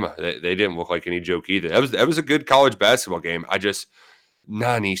Alabama, they didn't look like any joke either. That was a good college basketball game.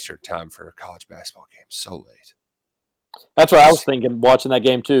 9 Eastern time for a college basketball game, so late. That's what I was thinking watching that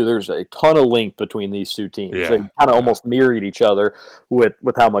game too. There's a ton of link between these two teams. Yeah. They kind of almost mirrored each other with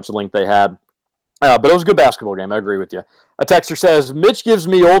how much link they had. But it was a good basketball game. I agree with you. A texter says, Mitch gives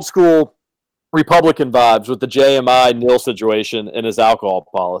me old school Republican vibes with the JMI Neal situation and his alcohol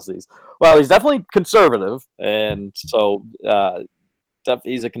policies. Well, he's definitely conservative. And so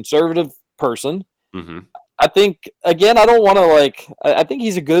he's a conservative person. Mm-hmm. I think, again, I don't want to I think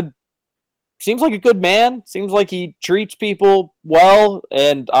he's seems like a good man. Seems like he treats people well.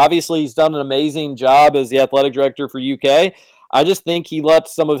 And obviously he's done an amazing job as the athletic director for UK. I just think he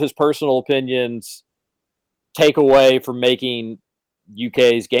lets some of his personal opinions take away from making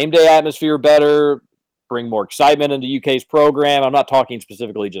UK's game day atmosphere better, bring more excitement into UK's program. I'm not talking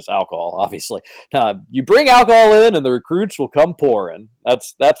specifically just alcohol, obviously. You bring alcohol in and the recruits will come pouring.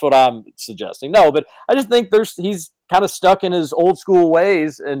 That's what I'm suggesting. No, but I just think he's kind of stuck in his old school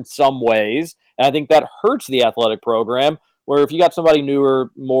ways in some ways. And I think that hurts the athletic program, where if you got somebody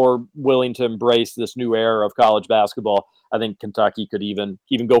newer, more willing to embrace this new era of college basketball, I think Kentucky could even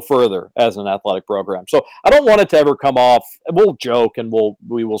go further as an athletic program. So I don't want it to ever come off. We'll joke and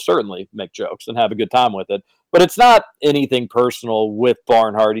we will certainly make jokes and have a good time with it. But it's not anything personal with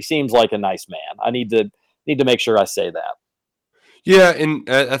Barnhart. He seems like a nice man. I need to make sure I say that. Yeah, and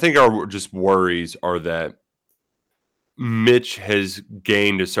I think our just worries are that Mitch has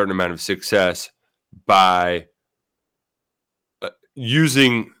gained a certain amount of success by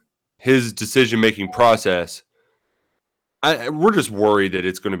using his decision-making process. We're just worried that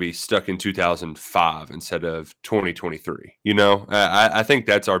it's going to be stuck in 2005 instead of 2023. I think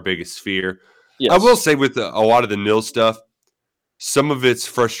that's our biggest fear. Yes. I will say with a lot of the Neal stuff, some of it's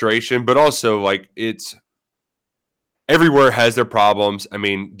frustration, but also like it's everywhere has their problems. I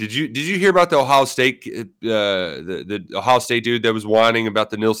mean, did you hear about the Ohio State the Ohio State dude that was whining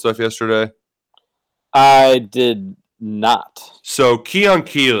about the nil stuff yesterday? I did not. So Keon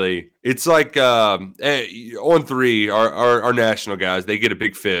Keeley, it's like on 3, our national guys, they get a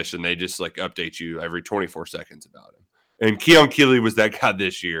big fish and they just like update you every 24 seconds about him. And Keon Keeley was that guy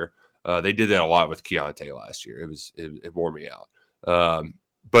this year. They did that a lot with Keontae last year. It wore me out.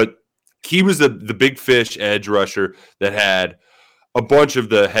 But he was the big fish edge rusher that had a bunch of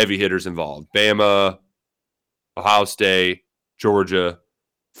the heavy hitters involved. Bama, Ohio State, Georgia,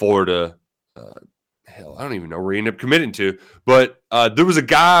 Florida. Hell, I don't even know where he ended up committing to. But there was a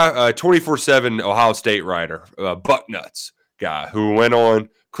guy, 24/7 Ohio State writer, Bucknuts guy, who went on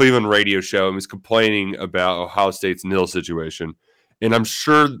Cleveland radio show and was complaining about Ohio State's nil situation. And I'm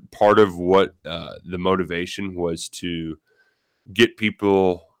sure part of what the motivation was to get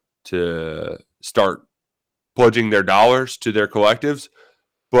people to start pledging their dollars to their collectives.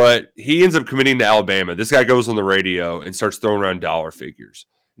 But he ends up committing to Alabama. This guy goes on the radio and starts throwing around dollar figures.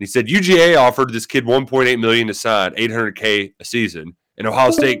 And he said UGA offered this kid $1.8 million to sign, $800K a season, and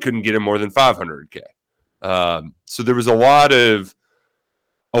Ohio State couldn't get him more than $500K. So there was a lot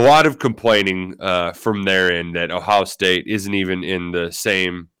of complaining from their end that Ohio State isn't even in the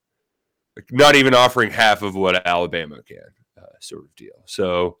same, not even offering half of what Alabama can, sort of deal.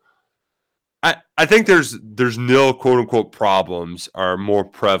 So I think there's nil quote unquote problems are more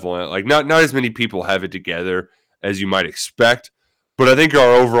prevalent. Like not as many people have it together as you might expect, but I think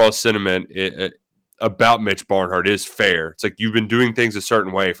our overall sentiment about Mitch Barnhart is fair. It's like you've been doing things a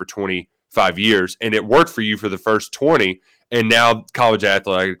certain way for 25 years, and it worked for you for the first 20. And now college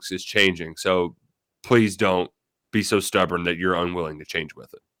athletics is changing. So please don't be so stubborn that you're unwilling to change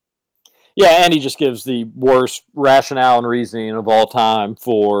with it. Yeah, and he just gives the worst rationale and reasoning of all time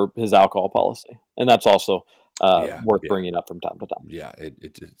for his alcohol policy. And that's also worth bringing up from time to time. Yeah,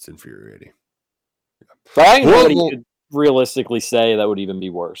 it's infuriating. Yeah. But I think nobody could realistically say that would even be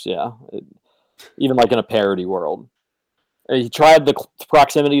worse. Yeah, even like in a parody world. He tried the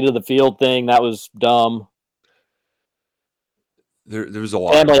proximity to the field thing. That was dumb. There was a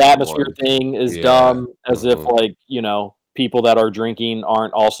lot. Family atmosphere thing is dumb, as if like people that are drinking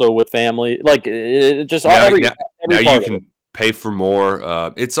aren't also with family. Like it just now you can pay for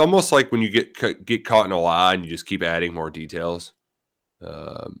more. It's almost like when you get caught in a lie and you just keep adding more details,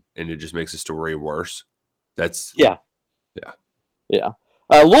 and it just makes the story worse. That's yeah.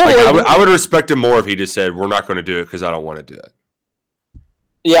 I would respect him more if he just said, "We're not going to do it because I don't want to do it."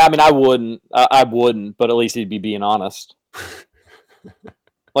 Yeah, I mean, I wouldn't, but at least he'd be being honest.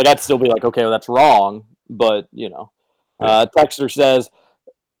 Like I'd still be like, okay, well, that's wrong, but Texter says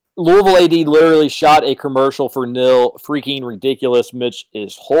Louisville AD literally shot a commercial for nil. Freaking ridiculous. Mitch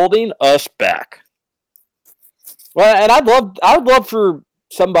is holding us back. Well, and I would love for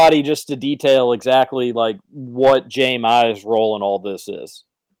somebody just to detail exactly like what JMI's role in all this is.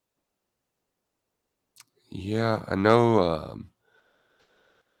 Yeah, I know.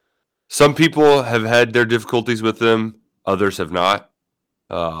 Some people have had their difficulties with them. Others have not.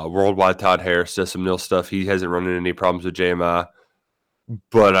 Worldwide Todd Harris does some nil stuff. He hasn't run into any problems with JMI,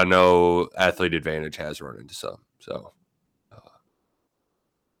 but I know Athlete Advantage has run into some. So,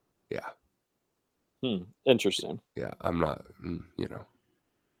 yeah. Interesting. Yeah, I'm not,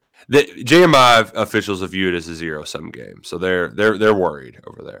 The JMI officials view it as a zero-sum game, so they're worried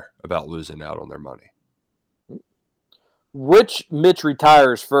over there about losing out on their money. Which Mitch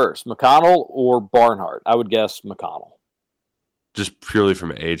retires first, McConnell or Barnhart? I would guess McConnell. Just purely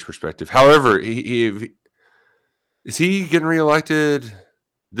from an age perspective. However, is he getting reelected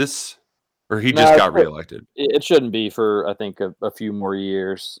this, or he just got reelected? It shouldn't be for I think a few more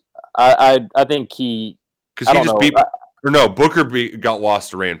years. I think he because he just beat Booker got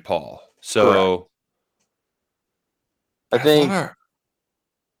lost to Rand Paul. So correct.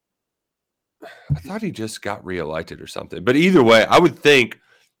 I thought he just got reelected or something. But either way, I would think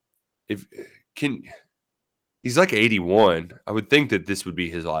he's like 81. I would think that this would be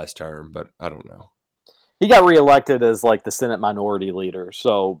his last term, but I don't know. He got reelected as like the Senate minority leader,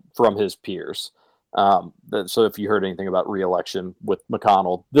 so from his peers. So if you heard anything about reelection with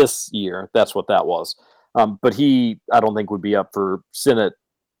McConnell this year, that's what that was. But I don't think would be up for Senate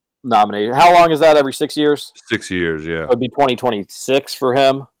nomination. How long is that? Every 6 years? 6 years, yeah. It would be 2026 for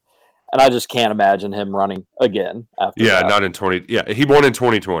him. And I just can't imagine him running again after that. Not in 20. Yeah, he won in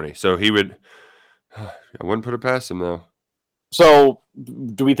 2020, so he would. I wouldn't put it past him though. So,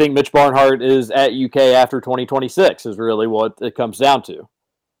 do we think Mitch Barnhart is at UK after 2026? Is really what it comes down to.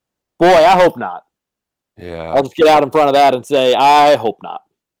 Boy, I hope not. Yeah. I'll just get out in front of that and say, I hope not.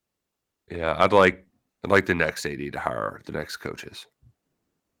 Yeah, I'd like the next AD to hire the next coaches.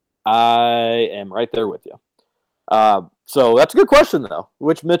 I am right there with you. So that's a good question, though.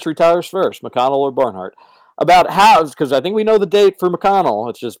 Which Mitch retires first, McConnell or Barnhart? About how, because I think we know the date for McConnell.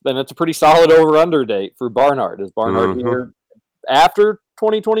 It's a pretty solid over-under date for Barnhart. Is Barnhart here after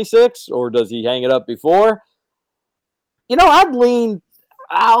 2026, or does he hang it up before? I'd lean.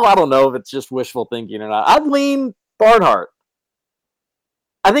 I don't know if it's just wishful thinking or not. I'd lean Barnhart.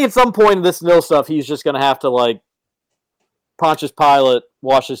 I think at some point in this Nil stuff, he's just going to have to, like, Pontius Pilate,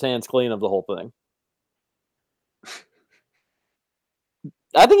 wash his hands clean of the whole thing.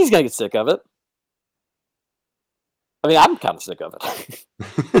 I think he's going to get sick of it. I mean, I'm kind of sick of it.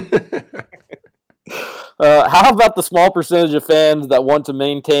 How about the small percentage of fans that want to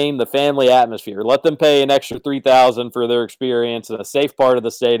maintain the family atmosphere? Let them pay an extra $3,000 for their experience in a safe part of the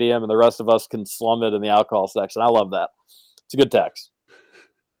stadium, and the rest of us can slum it in the alcohol section. I love that. It's a good text.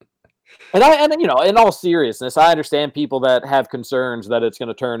 And in all seriousness, I understand people that have concerns that it's going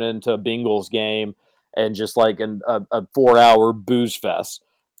to turn into a Bengals game and just like a 4-hour booze fest.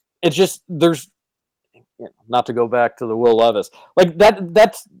 It's just not to go back to the Will Levis, like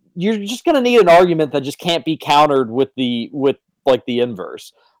that's you're just going to need an argument that just can't be countered with the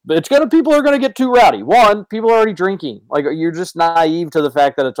inverse. But people are going to get too rowdy. One, people are already drinking. Like, you're just naive to the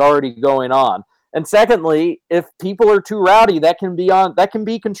fact that it's already going on. And secondly, if people are too rowdy, that can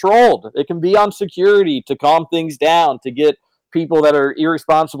be controlled. It can be on security to calm things down, to get people that are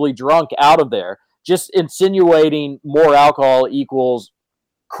irresponsibly drunk out of there. Just insinuating more alcohol equals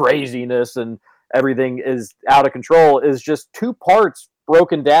craziness and everything is out of control is just two parts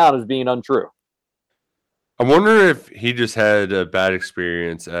broken down as being untrue. I wonder if he just had a bad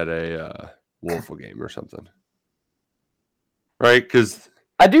experience at a Wolfville game or something. Right? Because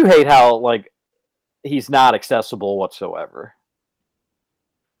I do hate how, like, he's not accessible whatsoever.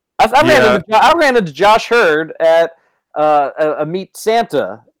 I ran into Josh Hurd at a Meet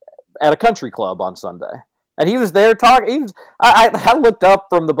Santa at a country club on Sunday. And he was there talking. I looked up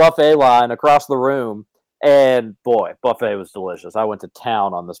from the buffet line across the room, and boy, buffet was delicious. I went to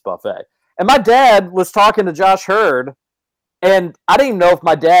town on this buffet. And my dad was talking to Josh Hurd, and I didn't even know if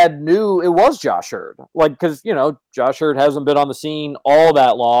my dad knew it was Josh Hurd. Like, because, Josh Hurd hasn't been on the scene all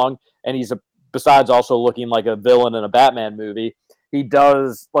that long, and he's besides also looking like a villain in a Batman movie, he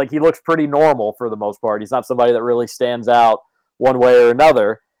looks pretty normal for the most part. He's not somebody that really stands out one way or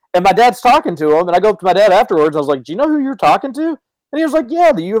another. And my dad's talking to him, and I go up to my dad afterwards. I was like, do you know who you're talking to? And he was like,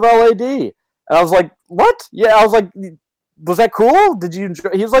 yeah, the U of L AD. And I was like, what? Yeah, I was like, was that cool? Did you enjoy?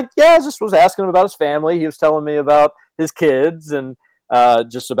 He was like, yeah, I just was asking him about his family. He was telling me about his kids and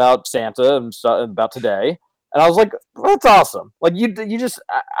just about Santa and about today. And I was like, that's awesome. Like,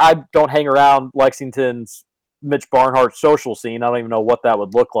 I don't hang around Lexington's Mitch Barnhart social scene. I don't even know what that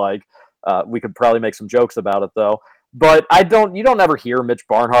would look like. We could probably make some jokes about it, though. But you don't ever hear Mitch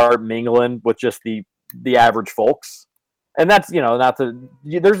Barnhart mingling with just the average folks. And that's, I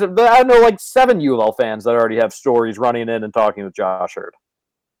know like 7 U of L fans that already have stories running in and talking with Josh Hurd.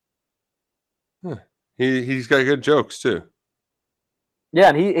 Huh. He's got good jokes too. Yeah,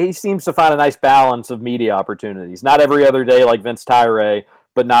 and he seems to find a nice balance of media opportunities. Not every other day like Vince Tyre,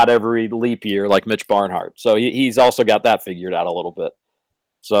 but not every leap year like Mitch Barnhart. So he's also got that figured out a little bit.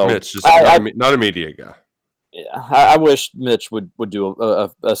 So Mitch, just not a media guy. Yeah, I wish Mitch would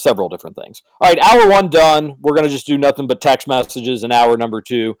do several different things. All right, hour 1 done. We're going to just do nothing but text messages in hour number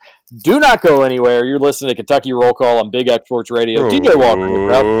 2. Do not go anywhere. You're listening to Kentucky Roll Call on Big X Sports Radio. DJ Walker.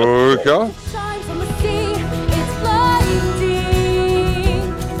 Okay. Shine from the sea, it's blinding,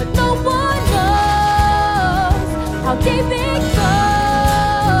 but no one knows how deep it goes.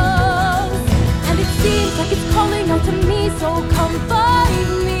 And it seems like it's calling out to me, so come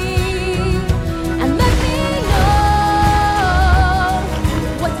find me. And let me know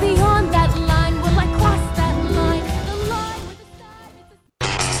what's beyond that line. Will I cross that line? The line with the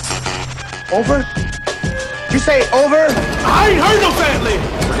side. Over? You say over? I ain't heard no family.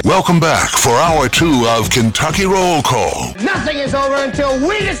 Welcome back for hour 2 of Kentucky Roll Call Nothing is over until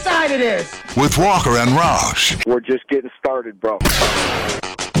we decide it is. with Walker and Roush. We're just getting started, bro.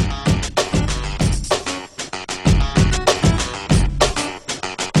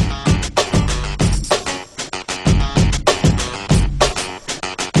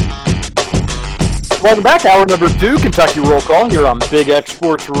 Welcome back, hour number 2, Kentucky Roll Call here on Big X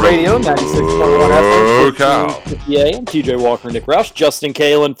Sports Radio, 96.1 FM, 50 AM. TJ Walker, Nick Roush, Justin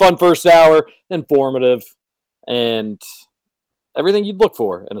Kalen. Fun first hour, informative, and everything you'd look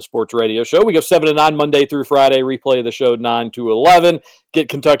for in a sports radio show. We go 7 to 9 Monday through Friday. Replay the show 9 to 11. Get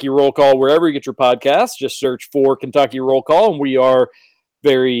Kentucky Roll Call wherever you get your podcasts. Just search for Kentucky Roll Call, and we are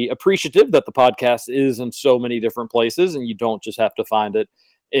very appreciative that the podcast is in so many different places, and you don't just have to find it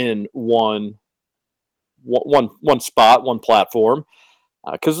in one spot, one platform.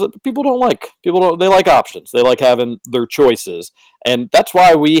 Because they like options. They like having their choices. And that's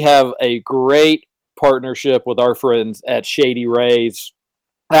why we have a great partnership with our friends at Shady Rays.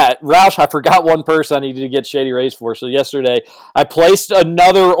 Roush, I forgot one person I needed to get Shady Rays for. So yesterday, I placed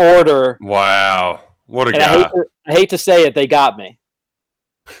another order. Wow. What a guy. I hate to say it, they got me.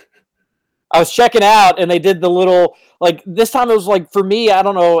 I was checking out, and they did the little, like, this time it was like, for me, I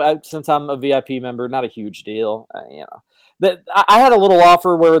don't know, since I'm a VIP member, not a huge deal, That I had a little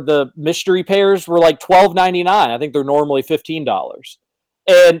offer where the mystery pairs were like $12.99. I think they're normally $15.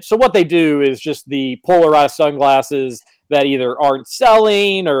 And so what they do is just the polarized sunglasses that either aren't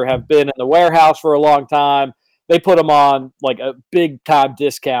selling or have been in the warehouse for a long time. They put them on like a big time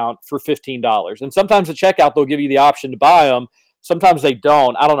discount for $15. And sometimes at checkout, they'll give you the option to buy them. Sometimes they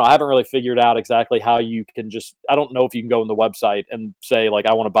don't. I don't know. I haven't really figured out exactly how you can I don't know if you can go on the website and say, like,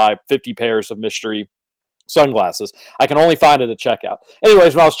 I want to buy 50 pairs of mystery sunglasses. I can only find it at checkout.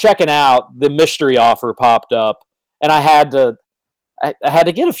 Anyways, when I was checking out, the mystery offer popped up, and I had to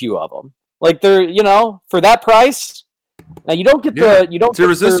get a few of them. Like, they're, for that price. Now you don't get it's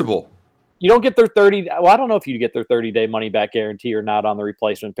irresistible. You don't get their 30. Well, I don't know if you get their 30-day money-back guarantee or not on the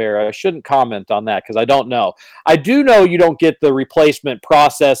replacement pair. I shouldn't comment on that because I don't know. I do know you don't get the replacement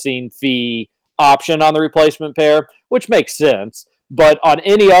processing fee option on the replacement pair, which makes sense. But on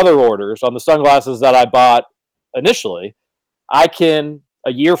any other orders, on the sunglasses that I bought initially, I can,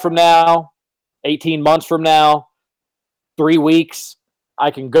 a year from now, 18 months from now, 3 weeks,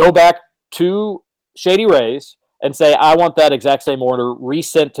 I can go back to Shady Rays and say, I want that exact same order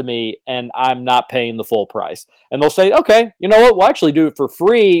resent to me, and I'm not paying the full price. And they'll say, okay, you know what? We'll actually do it for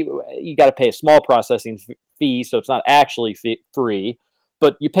free. You got to pay a small processing fee, so it's not actually free.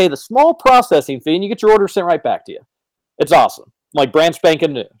 But you pay the small processing fee, and you get your order sent right back to you. It's awesome. Like brand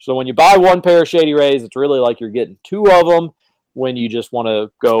spanking new. So when you buy one pair of Shady Rays, it's really like you're getting two of them when you just want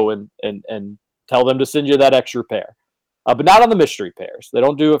to go and tell them to send you that extra pair. But not on the mystery pairs. They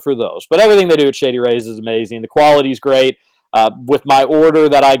don't do it for those. But everything they do at Shady Rays is amazing. The quality's great. With my order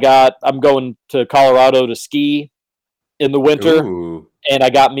that I got, I'm going to Colorado to ski in the winter. Ooh. And I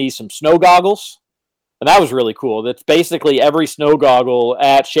got me some snow goggles. And that was really cool. That's basically every snow goggle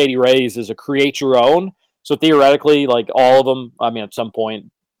at Shady Rays is a create your own. So theoretically, like all of them, I mean, at some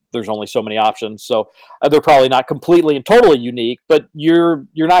point, there's only so many options. So they're probably not completely and totally unique, but you're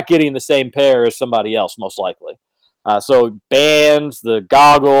not getting the same pair as somebody else, most likely. So bands, the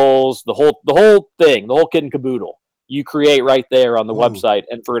goggles, the whole thing, the whole kit and caboodle, you create right there on the website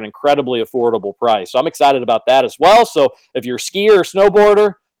and for an incredibly affordable price. So I'm excited about that as well. So if you're a skier or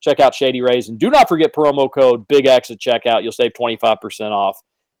snowboarder, check out Shady Rays. And do not forget promo code BIGX at checkout. You'll save 25% off.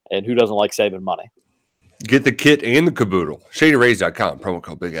 And who doesn't like saving money? Get the kit and the caboodle. ShadyRays.com, promo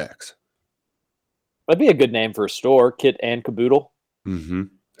code BIGX. That'd be a good name for a store, kit and caboodle. Mm-hmm.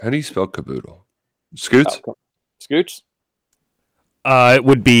 How do you spell caboodle? Scoots? Scoots? It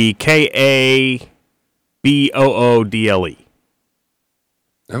would be Kaboodle.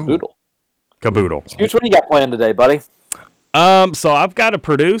 Caboodle. Caboodle. Scoots, what do you got planned today, buddy? So I've got to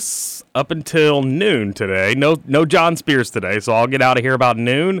produce up until noon today. No John Spears today, so I'll get out of here about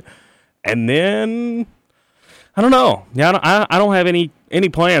noon, and then I don't know. Yeah, I don't have any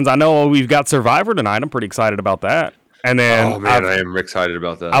plans. I know we've got Survivor tonight. I'm pretty excited about that. And then I am excited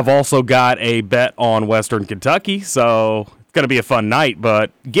about that. I've also got a bet on Western Kentucky, so it's going to be a fun night.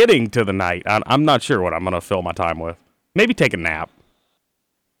 But getting to the night, I'm not sure what I'm going to fill my time with. Maybe take a nap.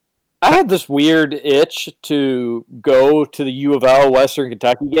 I had this weird itch to go to the U of L Western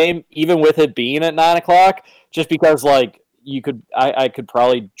Kentucky game, even with it being at 9 o'clock, just because like I could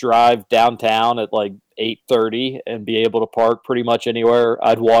probably drive downtown at like 8:30 and be able to park pretty much anywhere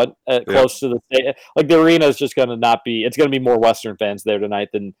I'd want close to the state. Like the arena is just going to not be. It's going to be more Western fans there tonight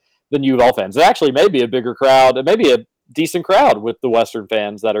than U of L fans. It actually may be a bigger crowd. It may be a decent crowd with the Western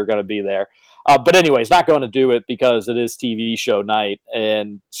fans that are going to be there. But anyways, not going to do it because it is TV show night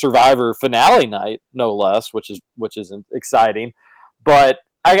and Survivor finale night, no less, which is exciting. But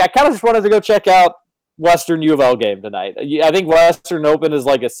I kind of just wanted to go check out Western U of L game tonight. I think Western Open is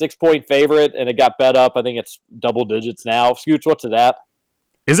like a 6-point favorite, and it got bet up. I think it's double digits now. Scooch, what's to that?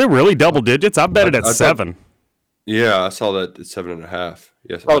 Is it really double digits? I bet it at 7. Yeah, I saw that at 7.5.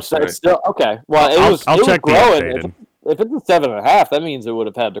 Yes. Oh, so it's still okay. Well, I'll check growing. the updated. If it's a 7.5, that means it would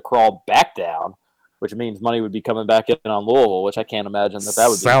have had to crawl back down. which means money would be coming back in on Louisville, which I can't imagine that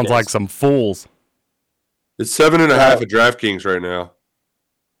would be. Sounds like some fools. It's 7.5 at DraftKings right now.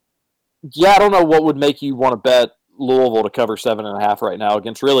 Yeah, I don't know what would make you want to bet Louisville to cover 7.5 right now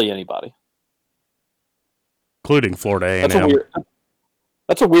against really anybody, including Florida A&M.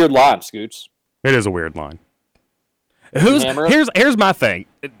 That's a weird line, Scoots. It is a weird line. Here's my thing.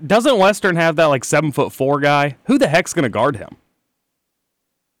 Doesn't Western have that like 7'4" guy? Who the heck's going to guard him?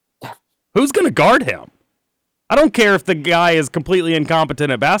 Who's going to guard him? I don't care if the guy is completely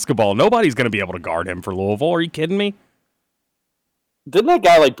incompetent at basketball. Nobody's going to be able to guard him for Louisville. Are you kidding me? Didn't that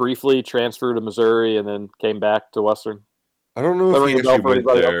guy like briefly transfer to Missouri and then came back to Western? I don't know if he actually went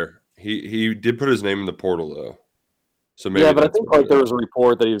there. He did put his name in the portal though. So maybe yeah, but I think like there was a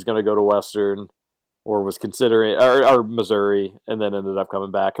report that he was going to go to Western or was considering or Missouri and then ended up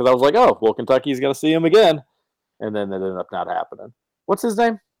coming back because I was like, oh, well, Kentucky's going to see him again, and then it ended up not happening. What's his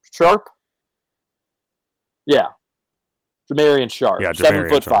name? Sharp. Yeah, Jamarian Sharp. Yeah,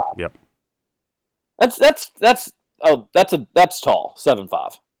 7'5". Yep. That's tall.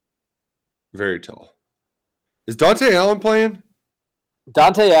 7'5". Very tall. Is Dante Allen playing?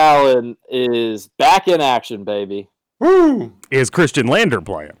 Dante Allen is back in action, baby. Woo! Is Christian Lander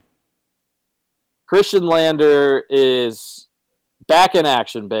playing? Christian Lander is back in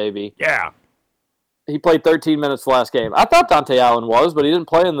action, baby. Yeah. He played 13 minutes the last game. I thought Dante Allen was, but he didn't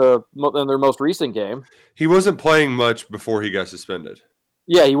play in their most recent game. He wasn't playing much before he got suspended.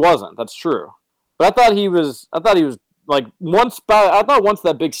 Yeah, he wasn't. That's true. But I thought he was like once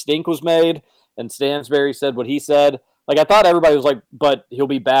that big stink was made and Stansbury said what he said, like I thought everybody was like, but he'll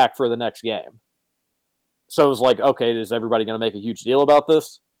be back for the next game. So it was like, okay, is everybody going to make a huge deal about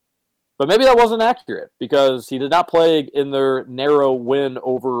this? But maybe that wasn't accurate because he did not play in their narrow win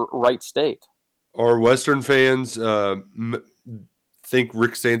over Wright State. Are Western fans think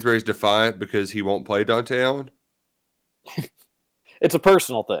Rick Stansbury's defiant because he won't play Dante Allen? It's a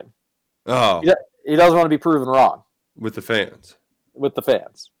personal thing. Oh. He doesn't want to be proven wrong. With the fans. With the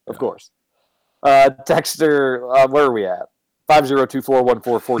fans, of course. Texter, where are we at?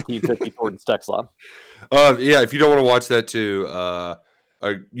 502-414-1450 Gordon's text line. Yeah, if you don't want to watch that too,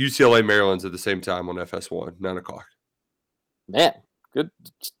 UCLA Maryland's at the same time on FS1, 9 o'clock. Man, good,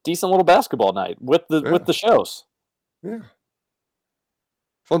 decent little basketball night with the shows. Yeah,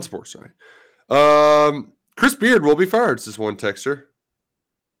 fun sports night. Chris Beard will be fired, says one texter.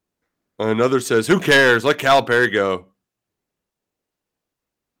 Another says, "Who cares? Let Calipari go."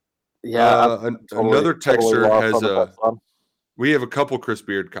 Yeah, another texter has we have a couple Chris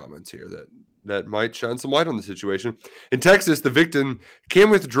Beard comments here that might shine some light on the situation. In Texas, the victim can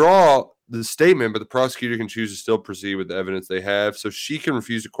withdraw the statement, but the prosecutor can choose to still proceed with the evidence they have, so she can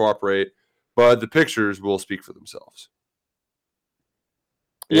refuse to cooperate, but the pictures will speak for themselves.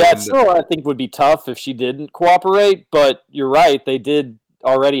 Yeah, it still, I think, would be tough if she didn't cooperate, but you're right. They did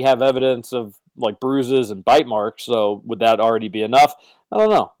already have evidence of, like, bruises and bite marks, so would that already be enough? I don't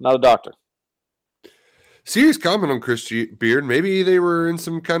know. Not a doctor. Serious comment on Chris Beard. Maybe they were in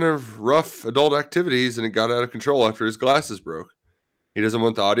some kind of rough adult activities and it got out of control after his glasses broke. He doesn't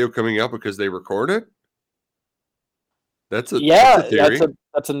want the audio coming out because they record it? That's a theory.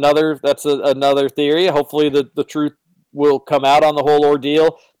 That's another theory. Hopefully the truth will come out on the whole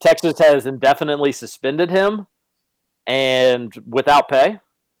ordeal. Texas has indefinitely suspended him and without pay.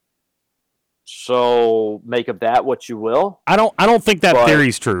 So make of that what you will. I don't think that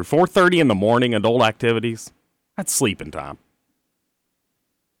theory's true. 4:30 in the morning, adult activities. That's sleeping time.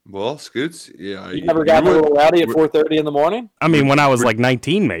 Well, Scoots, yeah. You never got a little rowdy at 4:30 in the morning? I mean, when I was like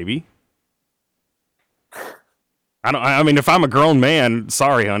 19, maybe. I mean, if I'm a grown man,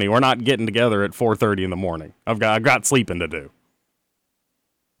 sorry, honey, we're not getting together at 4:30 in the morning. I've got sleeping to do.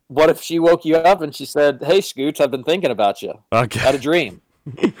 What if she woke you up and she said, "Hey, Scoots, I've been thinking about you. Okay. Had a dream."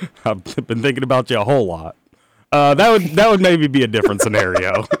 I've been thinking about you a whole lot. That would maybe be a different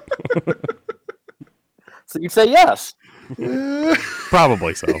scenario. So you'd say yes.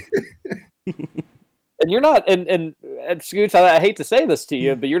 Probably so. And you're not, and Scoots, I hate to say this to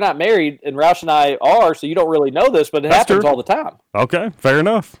you, but you're not married, and Roush and I are, so you don't really know this, but it happens all the time. Okay, fair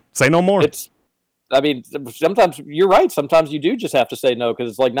enough. Say no more. Sometimes you're right. Sometimes you do just have to say no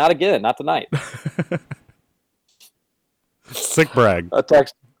because it's like, not again, not tonight. Sick brag. A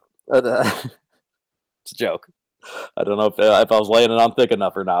text. It's a joke. I don't know if I was laying it on thick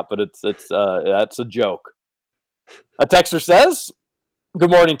enough or not, but it's a joke. A texter says,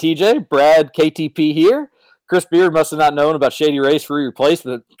 "Good morning, TJ. Brad KTP here. Chris Beard must have not known about Shady Ray's free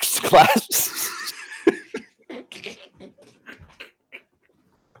replacement class."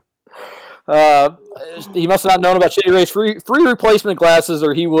 He must have not known about Shady Rays free replacement glasses,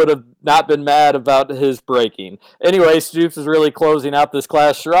 or he would have not been mad about his breaking. Anyway, Stoops is really closing out this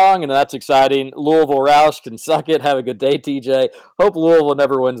class strong, and that's exciting. Louisville Roush can suck it. Have a good day, TJ. Hope Louisville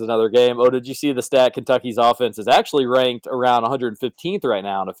never wins another game. Oh, did you see the stat? Kentucky's offense is actually ranked around 115th right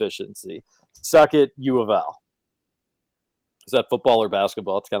now in efficiency. Suck it, U of L. Is that football or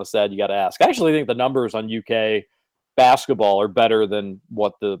basketball? It's kind of sad. You got to ask. I actually think the numbers on UK basketball are better than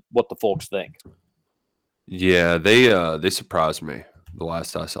what the folks think. Yeah, they surprised me the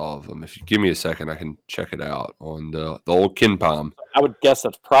last I saw of them. If you give me a second, I can check it out on the old KenPom. I would guess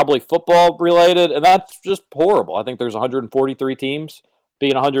that's probably football related, and that's just horrible. I think there's 143 teams,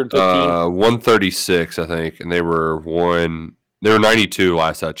 being 115. 136, I think, and they were 92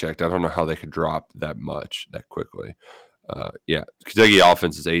 last I checked. I don't know how they could drop that much that quickly. Yeah, Kentucky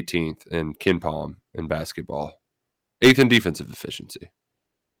offense is 18th in KenPom in basketball, 8th in defensive efficiency.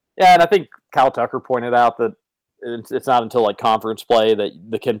 Yeah, and I think Kyle Tucker pointed out that it's not until like conference play that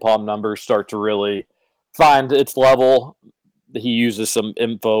the KenPom numbers start to really find its level. He uses some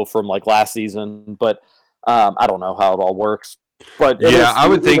info from like last season, but I don't know how it all works. But yeah, I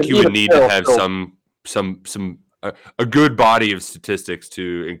would think you would need to have a good body of statistics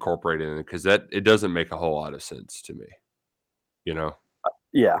to incorporate in it, because it doesn't make a whole lot of sense to me. You know?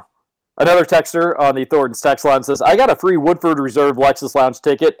 Yeah. Another texter on the Thornton's text line says, I got a free Woodford Reserve Lexus Lounge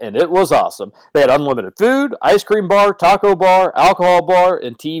ticket, and it was awesome. They had unlimited food, ice cream bar, taco bar, alcohol bar,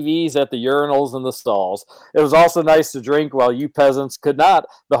 and TVs at the urinals and the stalls. It was also nice to drink while you peasants could not.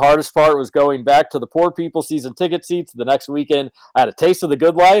 The hardest part was going back to the poor people season ticket seats the next weekend. I had a taste of the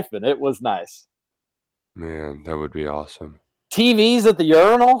good life, and it was nice. Man, that would be awesome. TVs at the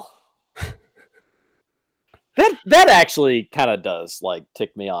urinal? That actually kind of does like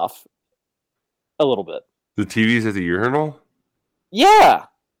tick me off a little bit. The TVs at the urinal? Yeah,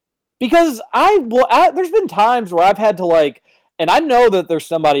 because there's been times where I've had to like, and I know that there's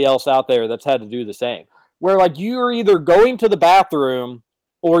somebody else out there that's had to do the same, where like you're either going to the bathroom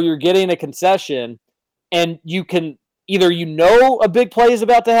or you're getting a concession, and you can either a big play is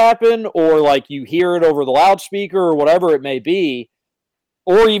about to happen, or like you hear it over the loudspeaker or whatever it may be,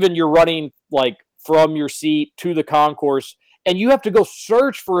 or even you're running like from your seat to the concourse, and you have to go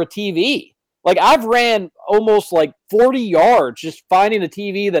search for a TV. Like, I've ran almost like 40 yards just finding a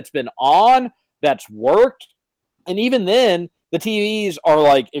TV that's been on, that's worked. And even then, the TVs are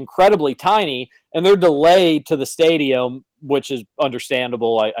like incredibly tiny, and they're delayed to the stadium, which is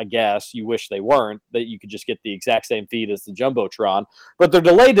understandable, I guess. You wish they weren't, that you could just get the exact same feed as the Jumbotron. But they're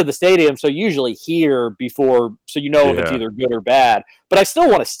delayed to the stadium, so you usually hear before, so you know if it's either good or bad. But I still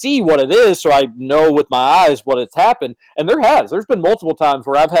want to see what it is, so I know with my eyes what it's happened. And there's been multiple times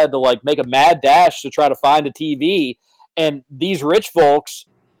where I've had to like make a mad dash to try to find a TV, and these rich folks,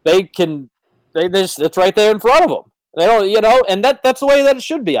 it's right there in front of them. They don't, and that's the way that it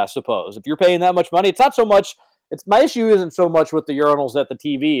should be, I suppose. If you're paying that much money, it's not so much. My issue isn't so much with the urinals at the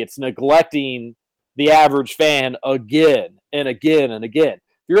TV. It's neglecting the average fan again and again and again. If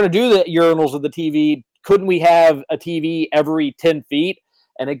you're going to do the urinals at the TV, couldn't we have a TV every 10 feet?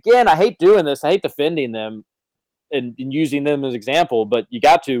 And again, I hate doing this. I hate defending them and using them as example, but you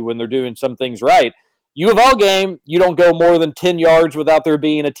got to when they're doing some things right. U of L game, you don't go more than 10 yards without there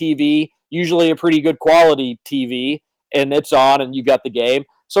being a TV, usually a pretty good quality TV, and it's on and you got the game.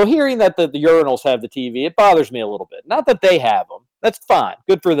 So hearing that the urinals have the TV, it bothers me a little bit. Not that they have them. That's fine.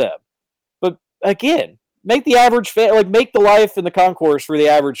 Good for them. But again, make the average fan, make the life in the concourse for the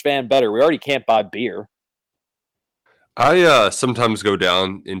average fan better. We already can't buy beer. I sometimes go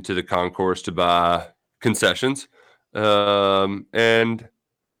down into the concourse to buy concessions, and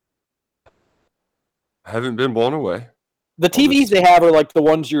I haven't been blown away. The TVs they have are like the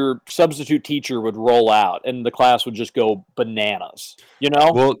ones your substitute teacher would roll out, and the class would just go bananas, you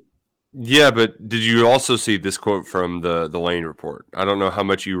know? Well, yeah, but did you also see this quote from the Lane Report? I don't know how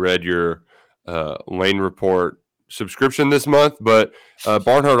much you read your Lane Report subscription this month, but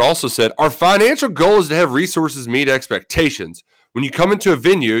Barnhart also said, our financial goal is to have resources meet expectations. When you come into a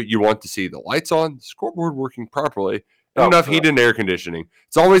venue, you want to see the lights on, the scoreboard working properly, and enough heat and air conditioning.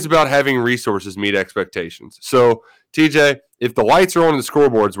 It's always about having resources meet expectations. So, TJ, if the lights are on and the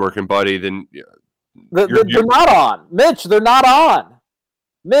scoreboard's working, buddy, then they're not on. Mitch, they're not on.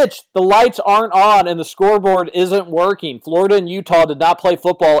 Mitch, the lights aren't on and the scoreboard isn't working. Florida and Utah did not play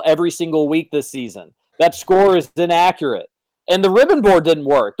football every single week this season. That score is inaccurate. And the ribbon board didn't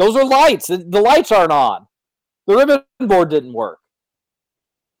work. Those are lights. The lights aren't on. The ribbon board didn't work.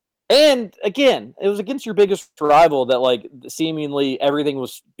 And again, it was against your biggest rival that seemingly everything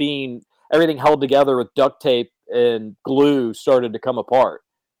held together with duct tape and glue started to come apart.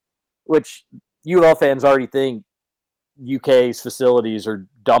 which UL fans already think UK's facilities are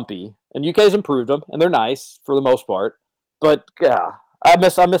dumpy, and UK's improved them, and they're nice for the most part. But I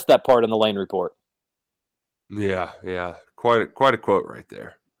miss that part in the Lane report. Yeah. Quite a quote right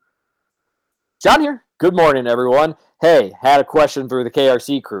there. John here. Good morning, everyone. Hey, had a question for the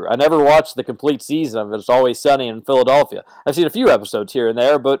KRC crew. I never watched the complete season of It's Always Sunny in Philadelphia. I've seen a few episodes here and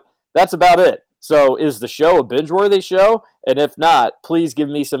there, but that's about it. So is the show a binge-worthy show? And if not, please give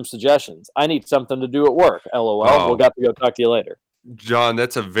me some suggestions. I need something to do at work. LOL. Oh. We'll got to go talk to you later. John,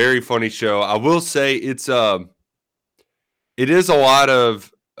 that's a very funny show. I will say it is a lot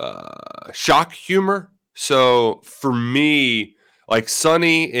of shock humor. So for me, like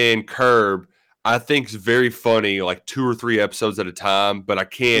Sonny and Curb, I think is very funny, like 2 or 3 episodes at a time. But I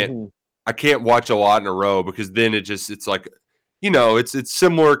can't watch a lot in a row because then it's like, it's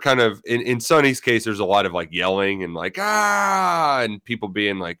similar kind of in Sonny's case. There's a lot of like yelling and like and people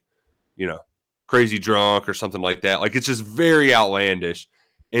being like, crazy drunk or something like that. Like it's just very outlandish.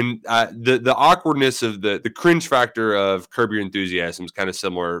 And the awkwardness of the cringe factor of Curb Your Enthusiasm is kind of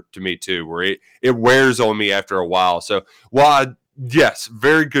similar to me too, where it wears on me after a while. So yes,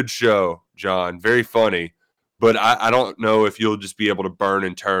 very good show, John, very funny, but I don't know if you'll just be able to burn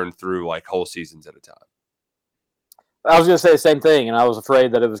and turn through like whole seasons at a time. I was going to say the same thing, and I was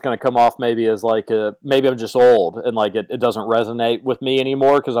afraid that it was going to come off maybe as like maybe I'm just old and like it doesn't resonate with me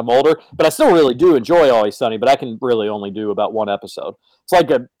anymore because I'm older. But I still really do enjoy Always Sunny, but I can really only do about 1 episode.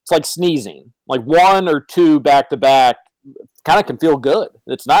 It's like sneezing, like 1 or 2 back to back, kind of can feel good.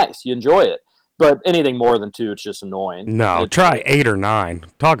 It's nice, you enjoy it, but anything more than 2, it's just annoying. No, try 8 or 9.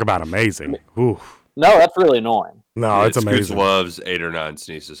 Talk about amazing. Oof. No, that's really annoying. No, it's amazing. Scoots loves 8 or 9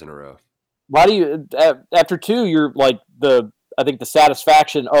 sneezes in a row. Why do you after 2? You're like I think the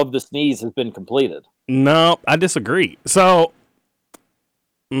satisfaction of the sneeze has been completed. No, I disagree. So,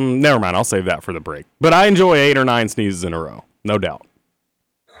 never mind. I'll save that for the break. But I enjoy 8 or 9 sneezes in a row, no doubt.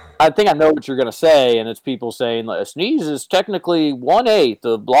 I think I know what you're going to say, and it's people saying like, a sneeze is technically 1/8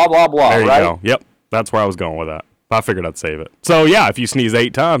 of blah blah blah. There you right? go. Yep, that's where I was going with that. I figured I'd save it. So yeah, if you sneeze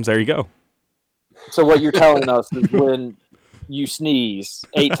 8 times, there you go. So what you're telling us is when you sneeze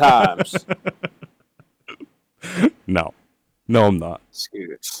 8 times. No, I'm not.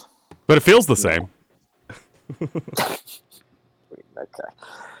 Scoots. But it feels the same. Okay.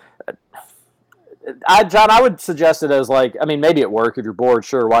 John, I would suggest it as like, I mean, maybe at work if you're bored,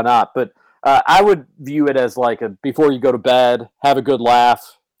 sure, why not? But I would view it as like before you go to bed, have a good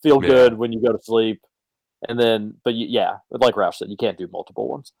laugh, feel good when you go to sleep, and then, like Ralph said, you can't do multiple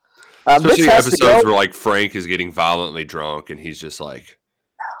ones. Especially episodes where like Frank is getting violently drunk and he's just like,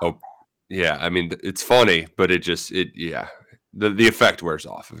 yeah. I mean, it's funny, but the effect wears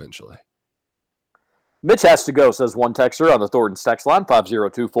off eventually. Mitch has to go, says one texter on the Thornton's text line,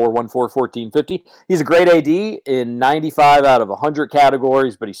 502-414-1450. He's a great AD in 95 out of 100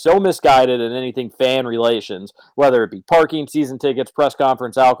 categories, but he's so misguided in anything fan relations, whether it be parking, season tickets, press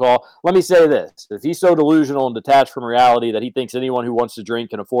conference, alcohol. Let me say this. If he's so delusional and detached from reality that he thinks anyone who wants to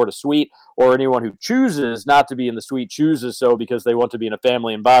drink can afford a suite, or anyone who chooses not to be in the suite chooses so because they want to be in a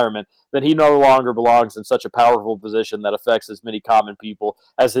family environment, then he no longer belongs in such a powerful position that affects as many common people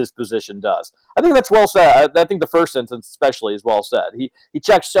as his position does. I think that's well said. I think the first sentence especially is well said. He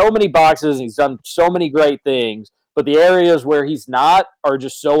checks so many boxes, and he's done so many great things, but the areas where he's not are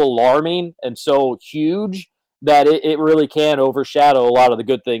just so alarming and so huge that it really can overshadow a lot of the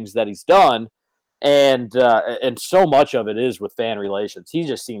good things that he's done. And so much of it is with fan relations. He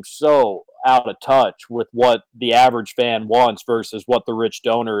just seems so out of touch with what the average fan wants versus what the rich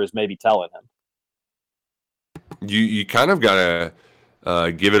donor is maybe telling him. You kind of got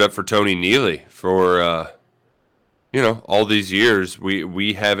to give it up for Tony Neely for all these years.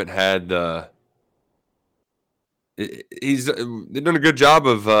 We haven't had he's done a good job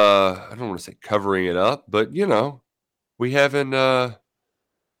of I don't want to say covering it up, but we haven't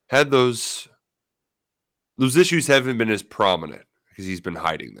had those issues haven't been as prominent because he's been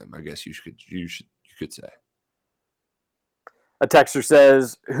hiding them. I guess you could say. A texter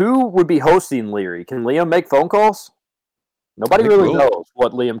says, who would be hosting Leary? Can Liam make phone calls? Nobody really knows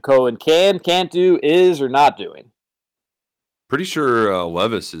what Liam Cohen can't do, is, or not doing. Pretty sure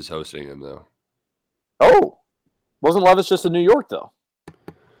Levis is hosting him, though. Oh, wasn't Levis just in New York, though?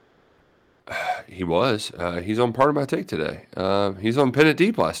 He was. He's on Part of My Take today. He's on Pennant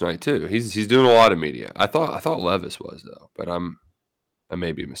Deep last night too. He's doing a lot of media. I thought Levis was though, but I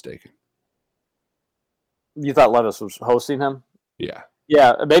may be mistaken. You thought Levis was hosting him? Yeah.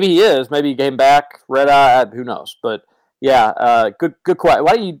 Yeah, maybe he is. Maybe he came back red eye. Who knows? But yeah, good question.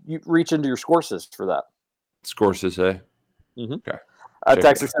 Why don't you reach into your sources for that? Sources, eh? Mm-hmm. Okay.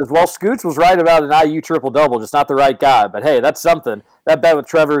 Texter says, well, Scoots was right about an IU triple-double, just not the right guy. But, hey, that's something. That bet with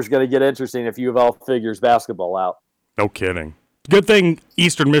Trevor is going to get interesting if U of L figures basketball out. No kidding. Good thing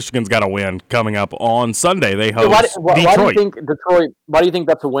Eastern Michigan's got a win coming up on Sunday. They host Detroit. Why do you think Detroit? Why do you think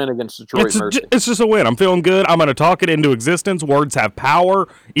that's a win against Detroit? It's just a win. I'm feeling good. I'm going to talk it into existence. Words have power.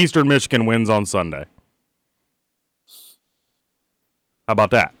 Eastern Michigan wins on Sunday. How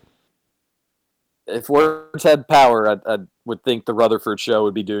about that? If words had power, I would think the Rutherford show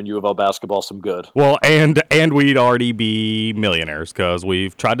would be doing U of L basketball some good. Well, and we'd already be millionaires because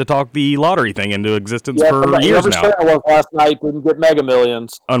we've tried to talk the lottery thing into existence for years now. Was last night didn't get Mega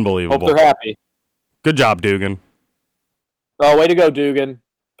Millions. Unbelievable. Hope they're happy. Good job, Dugan. Oh, way to go, Dugan.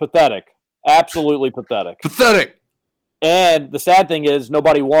 Pathetic. Absolutely pathetic. Pathetic. And the sad thing is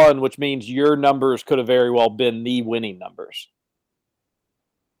nobody won, which means your numbers could have very well been the winning numbers.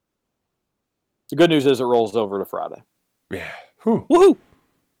 The good news is it rolls over to Friday. Yeah. Woohoo!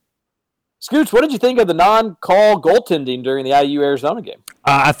 Scoots, what did you think of the non-call goaltending during the IU-Arizona game?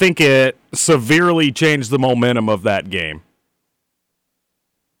 I think it severely changed the momentum of that game.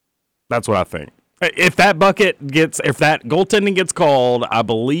 That's what I think. If that goaltending gets called, I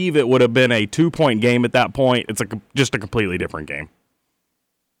believe it would have been a 2-point game at that point. It's just a completely different game.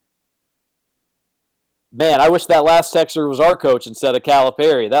 Man, I wish that last texter was our coach instead of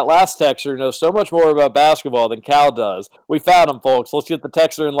Calipari. That last texter knows so much more about basketball than Cal does. We found him, folks. Let's get the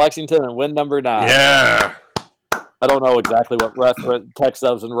texter in Lexington and win number 9. Yeah. I don't know exactly what text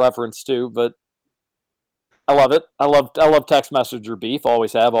that was in reference to, but I love it. I love text messenger beef.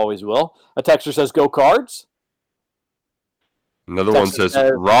 Always have, always will. A texter says, "Go Cards." Another one says,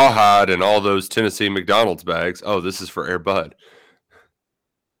 "Rawhide and all those Tennessee McDonald's bags." Oh, this is for Air Bud.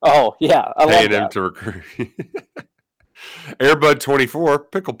 Oh, yeah. I love that. To recruit. Airbud 24,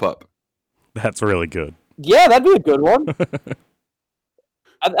 Pickle Pup. That's really good. Yeah, that'd be a good one.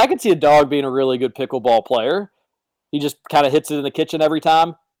 I could see a dog being a really good pickleball player. He just kind of hits it in the kitchen every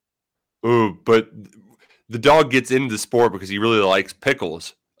time. Ooh, but the dog gets into the sport because he really likes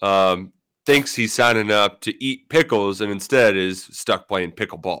pickles. Thinks he's signing up to eat pickles and instead is stuck playing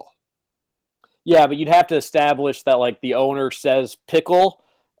pickleball. Yeah, but you'd have to establish that like the owner says pickle,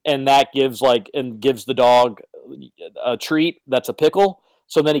 and that gives the dog a treat that's a pickle.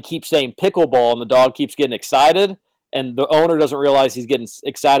 So then he keeps saying pickleball, and the dog keeps getting excited, and the owner doesn't realize he's getting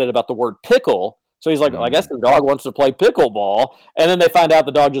excited about the word pickle. So he's like, well, I guess the dog wants to play pickleball, and then they find out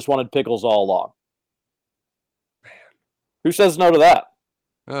the dog just wanted pickles all along. Man. Who says no to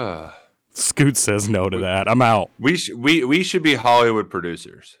that? Scoot says no to that. I'm out. We should be Hollywood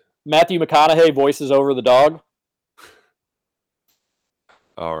producers. Matthew McConaughey voices over the dog.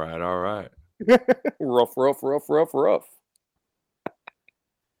 All right. Rough.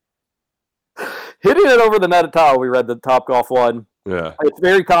 Hitting it over the net at Tahoe, we read the Top Golf one. Yeah. It's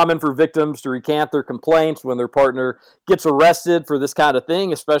very common for victims to recant their complaints when their partner gets arrested for this kind of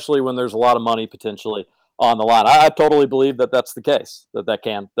thing, especially when there's a lot of money potentially on the line. I totally believe that that's the case,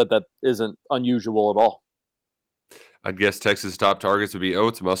 that isn't unusual at all. I'd guess Texas' top targets would be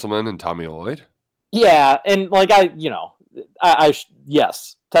Oates, Musselman, and Tommy Lloyd. Yeah, and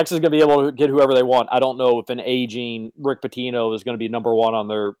yes, Texas is going to be able to get whoever they want. I don't know if an aging Rick Pitino is going to be number one on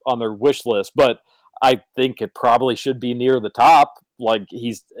their wish list, but I think it probably should be near the top. Like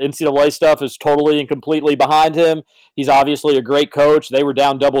NCAA stuff is totally and completely behind him. He's obviously a great coach. They were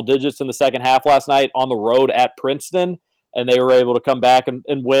down double digits in the second half last night on the road at Princeton, and they were able to come back and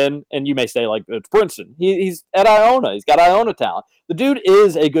win. And you may say, like, it's Princeton. He's at Iona. He's got Iona talent. The dude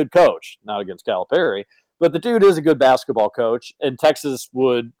is a good coach, not against Calipari, but the dude is a good basketball coach, and Texas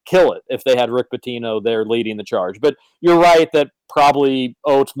would kill it if they had Rick Pitino there leading the charge. But you're right that probably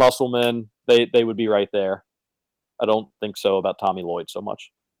Oates, Musselman, they would be right there. I don't think so about Tommy Lloyd so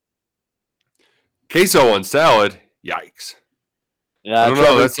much. Queso on salad? Yikes. Yeah, I don't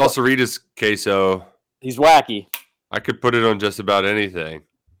know. That's also Rita's queso. He's wacky. I could put it on just about anything.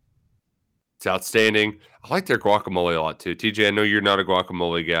 It's outstanding. I like their guacamole a lot too. TJ, I know you're not a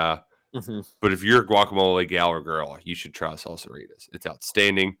guacamole guy, but if you're a guacamole gal or girl, you should try Salsaritas. It's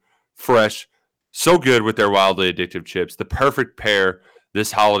outstanding, fresh, so good with their wildly addictive chips. The perfect pair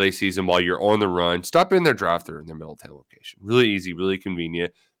this holiday season while you're on the run. Stop in their drive-thru in their Middletown location. Really easy, really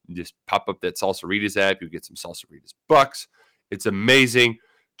convenient. You just pop up that Salsaritas app. You get some Salsaritas bucks. It's amazing.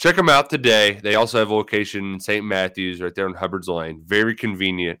 Check them out today. They also have a location in St. Matthews right there on Hubbard's Lane. Very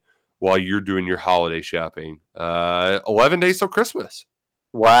convenient while you're doing your holiday shopping. 11 days till Christmas.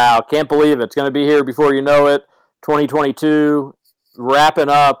 Wow, can't believe it. It's going to be here before you know it. 2022, wrapping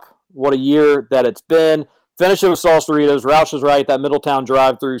up. What a year that it's been. Finish it with Salsaritas. Roush is right. That Middletown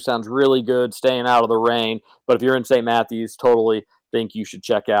drive-thru sounds really good, staying out of the rain. But if you're in St. Matthews, totally think you should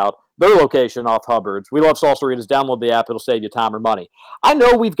check out their location off Hubbard's. We love Salsaritas. Download the app. It'll save you time or money. I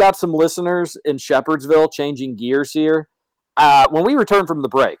know we've got some listeners in Shepherdsville changing gears here. When we return from the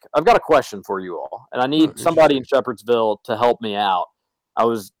break, I've got a question for you all, and I need somebody in Shepherdsville to help me out. I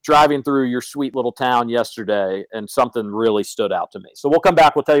was driving through your sweet little town yesterday, and something really stood out to me. So we'll come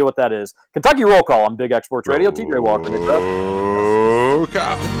back. We'll tell you what that is. Kentucky Roll Call on Big X Sports Radio. TJ Walker.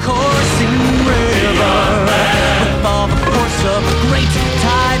 Coursing river with all the force of a great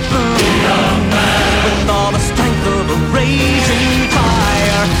typhoon, with all the strength of a raging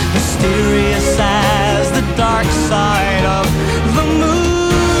fire, mysterious as the dark side of the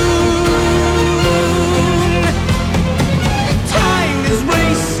moon. Time is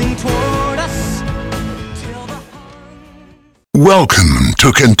racing toward us till the Welcome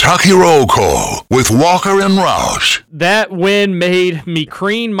to Kentucky Roll Call with Walker and Roush. That win made me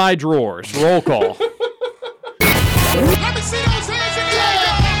clean my drawers. Roll call. Let me see those hands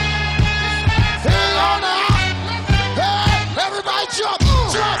together. Hang on now. Hey, everybody jump,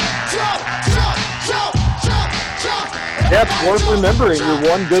 jump, jump, jump, jump, jump, jump. Yeah, it's worth remembering you're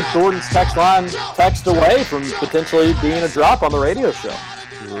one good Thornton's text line text away from potentially being a drop on the radio show.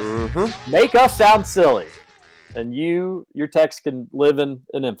 Mm-hmm. Make us sound silly, and your text can live in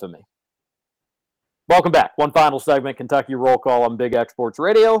infamy. Welcome back. One final segment, Kentucky Roll Call on Big X Sports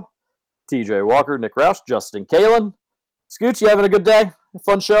Radio. TJ Walker, Nick Roush, Justin Kalen. Scooch, you having a good day? A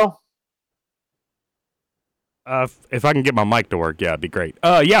fun show? If I can get my mic to work, yeah, it'd be great.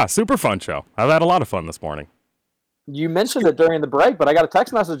 Yeah, super fun show. I've had a lot of fun this morning. You mentioned it during the break, but I got a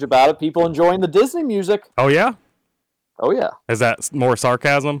text message about it. People enjoying the Disney music. Oh, yeah? Oh, yeah. Is that more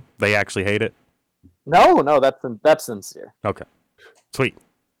sarcasm? They actually hate it? No, that's sincere. Okay. Sweet.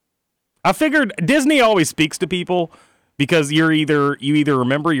 I figured Disney always speaks to people because you either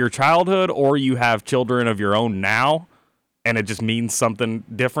remember your childhood or you have children of your own now, and it just means something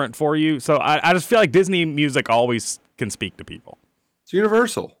different for you. So I just feel like Disney music always can speak to people. It's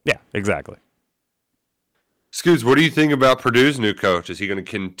universal. Yeah, exactly. Scoots, what do you think about Purdue's new coach? Is he going to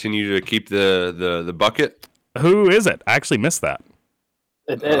continue to keep the bucket? Who is it? I actually missed that.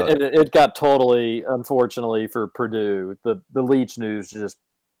 It got totally, unfortunately for Purdue, the Leach news just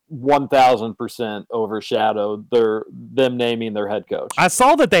 1,000% overshadowed them naming their head coach. I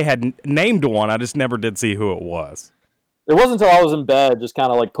saw that they had named one. I just never did see who it was. It wasn't until I was in bed, just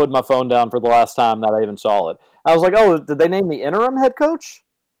kind of like putting my phone down for the last time, that I even saw it. I was like, oh, did they name the interim head coach?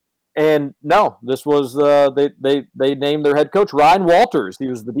 And no, this was they named their head coach Ryan Walters. He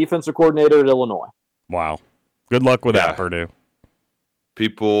was the defensive coordinator at Illinois. Wow. Good luck with that, Purdue.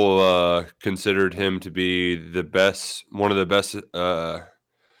 People considered him to be one of the best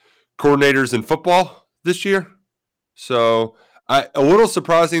coordinators in football this year. So a little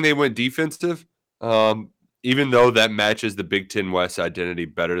surprising they went defensive, even though that matches the Big Ten West identity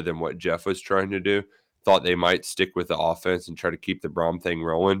better than what Jeff was trying to do. Thought they might stick with the offense and try to keep the Brom thing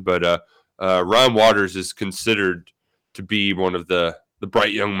rolling. But Ryan Waters is considered to be one of the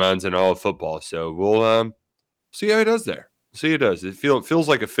bright young minds in all of football. So we'll see how he does there. See how he does. It feels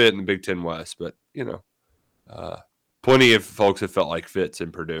like a fit in the Big Ten West, but, plenty of folks have felt like fits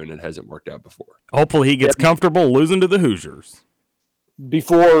in Purdue, and it hasn't worked out before. Hopefully he gets comfortable losing to the Hoosiers.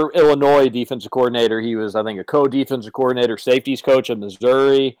 Before Illinois defensive coordinator, he was, I think, a co-defensive coordinator, safeties coach at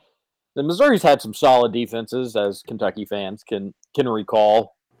Missouri. The Missouri's had some solid defenses, as Kentucky fans can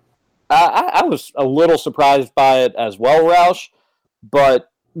recall. I was a little surprised by it as well, Roush, but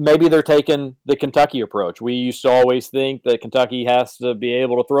maybe they're taking the Kentucky approach. We used to always think that Kentucky has to be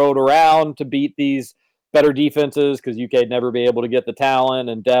able to throw it around to beat these better defenses because UK'd never be able to get the talent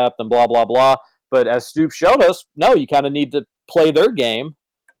and depth and blah, blah, blah. But as Stoops showed us, no, you kind of need to play their game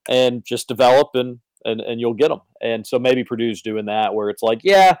and just develop and you'll get them. And so maybe Purdue's doing that where it's like,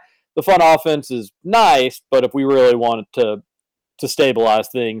 yeah, the fun offense is nice, but if we really wanted to stabilize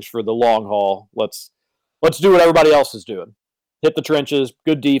things for the long haul, let's do what everybody else is doing. Hit the trenches,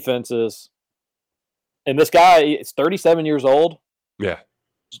 good defenses. And this guy is 37 years old. Yeah.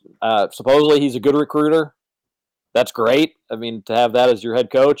 Supposedly he's a good recruiter. That's great. I mean, to have that as your head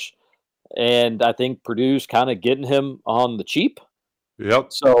coach. And I think Purdue's kind of getting him on the cheap. Yep.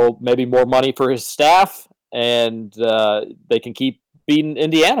 So maybe more money for his staff, and they can keep beating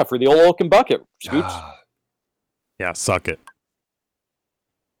Indiana for the old Oaken Bucket. Scoops. Yeah, suck it.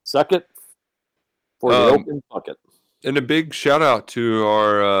 Suck it for the Oaken Bucket. And a big shout out to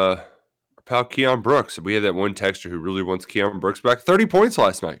our pal Keon Brooks. We had that one texter who really wants Keon Brooks back. 30 points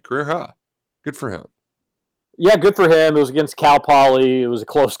last night, career high. Good for him. Yeah, good for him. It was against Cal Poly. It was a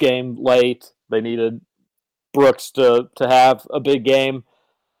close game late. They needed Brooks to have a big game.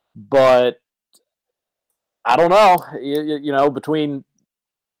 But I don't know. You know,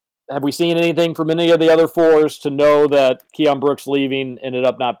 have we seen anything from any of the other fours to know that Keon Brooks leaving ended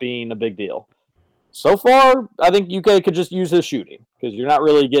up not being a big deal? So far, I think UK could just use his shooting because you're not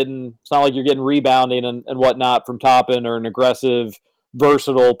really getting. It's not like you're getting rebounding and whatnot from Toppin or an aggressive,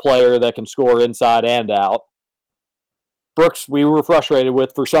 versatile player that can score inside and out. Brooks, we were frustrated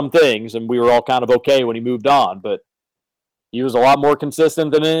with for some things, and we were all kind of okay when he moved on, but he was a lot more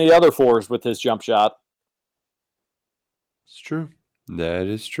consistent than any of the other fours with his jump shot. It's true. That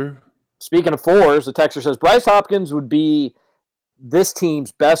is true. Speaking of fours, the texter says Bryce Hopkins would be this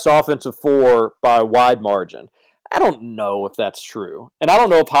team's best offensive four by a wide margin. I don't know if that's true. And I don't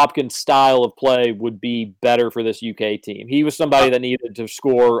know if Hopkins' style of play would be better for this UK team. He was somebody that needed to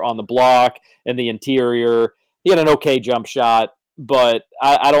score on the block and the interior. He had an okay jump shot, but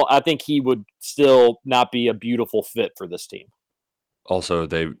I think he would still not be a beautiful fit for this team. Also,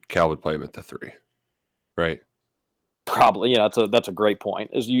 Cal would play him at the 3, right? Probably, yeah. That's a great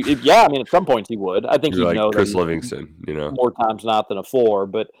point. I mean, at some points he would. I think You're he'd like know Chris that Livingston, you know, more times not than a 4.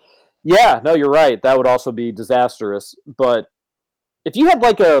 But yeah, no, you're right. That would also be disastrous. But if you had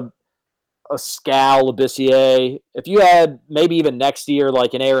like a Scal Labissiere, if you had maybe even next year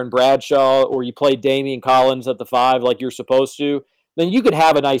like an Aaron Bradshaw, or you played Damian Collins at the 5 like you're supposed to, then you could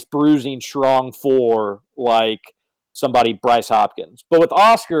have a nice bruising, strong 4 like somebody Bryce Hopkins. But with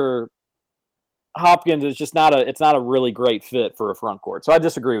Oscar, Hopkins is just not a really great fit for a front court. So I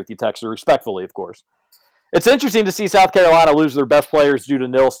disagree with you, Texter, respectfully, of course. It's interesting to see South Carolina lose their best players due to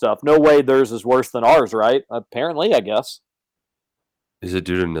nil stuff. No way theirs is worse than ours, right? Apparently, I guess. Is it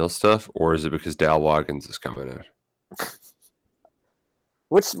due to nil stuff, or is it because Dal Watkins is coming in?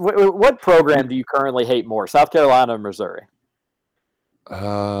 What program do you currently hate more, South Carolina or Missouri?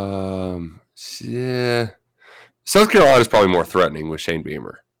 Yeah. South Carolina is probably more threatening with Shane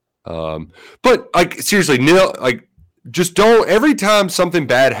Beamer. But like seriously, nil. Like, just don't. Every time something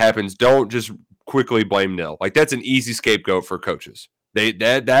bad happens, don't just quickly blame nil. Like, that's an easy scapegoat for coaches.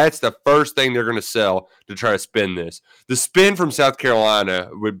 That's the first thing they're going to sell to try to spin this. The spin from South Carolina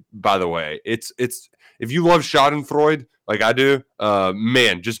would, by the way, it's if you love Schadenfreude like I do,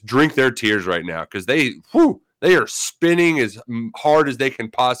 man, just drink their tears right now because they are spinning as hard as they can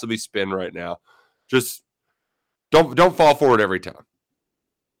possibly spin right now. Just don't fall for it every time.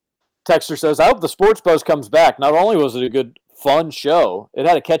 Texter says, I hope the Sports Buzz comes back. Not only was it a good, fun show, it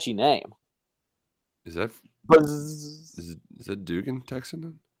had a catchy name. Is that Buzz. Is that Dugan texting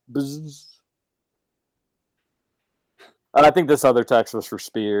him? Buzz. And I think this other text was for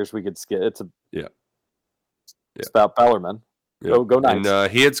Spears. We could skip. It's about Bellarmine. Yeah. Go Knights.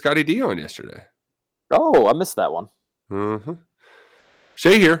 And he had Scotty D on yesterday. Oh, I missed that one. Mm-hmm.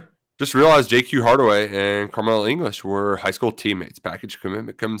 Shay here. Just realized JQ Hardaway and Carmelo English were high school teammates. Package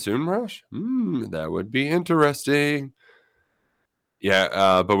commitment coming soon, Roush? That would be interesting.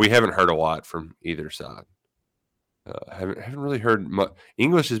 Yeah, but we haven't heard a lot from either side. Haven't really heard much.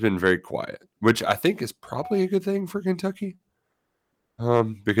 English has been very quiet, which I think is probably a good thing for Kentucky.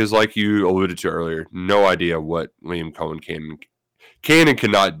 Because like you alluded to earlier, no idea what Liam Cohen can and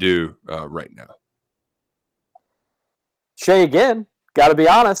cannot do right now. Shay again. Got to be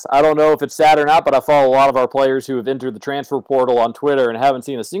honest, I don't know if it's sad or not, but I follow a lot of our players who have entered the transfer portal on Twitter and haven't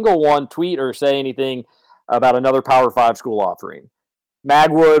seen a single one tweet or say anything about another Power 5 school offering.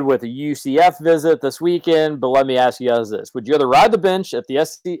 Magwood with a UCF visit this weekend, but let me ask you guys this. Would you rather ride the bench at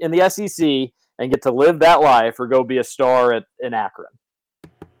in the SEC and get to live that life or go be a star in Akron?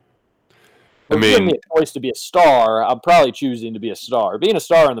 If you give me a choice to be a star, I'm probably choosing to be a star. Being a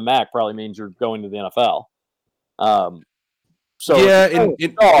star in the MAC probably means you're going to the NFL. So yeah,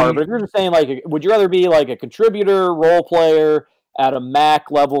 but if you're just saying, like, would you rather be like a contributor, role player at a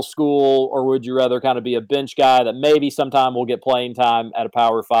MAC level school, or would you rather kind of be a bench guy that maybe sometime will get playing time at a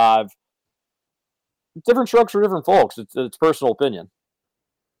Power 5? Different strokes for different folks. It's personal opinion.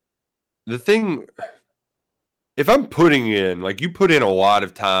 The thing, if I'm putting in, like, you put in a lot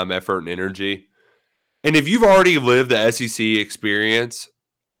of time, effort, and energy, and if you've already lived the SEC experience,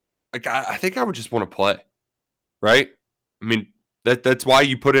 like, I think I would just want to play, right? I mean, that's why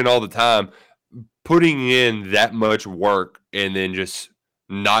you put in all the time. Putting in that much work and then just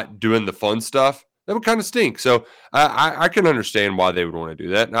not doing the fun stuff, that would kind of stink. So I can understand why they would want to do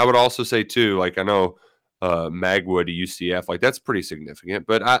that. And I would also say, too, like, I know Magwood to UCF, like, that's pretty significant.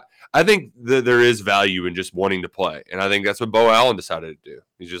 But I think that there is value in just wanting to play. And I think that's what Bo Allen decided to do.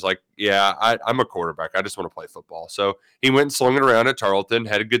 He's just like, yeah, I'm a quarterback. I just want to play football. So he went and slung it around at Tarleton,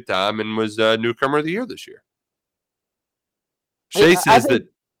 had a good time, and was newcomer of the year this year. Shay says that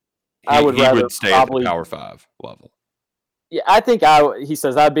he would stay at the Power 5 level. Yeah, I think he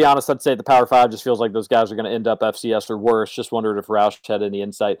says, I'd be honest, I'd say the Power 5 just feels like those guys are going to end up FCS or worse. Just wondered if Roush had any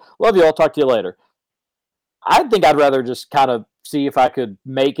insight. Love you all. Talk to you later. I think I'd rather just kind of see if I could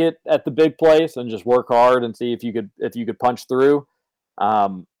make it at the big place and just work hard and see if you could punch through.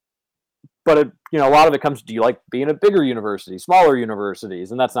 But a lot of it comes, do you like being at bigger universities, smaller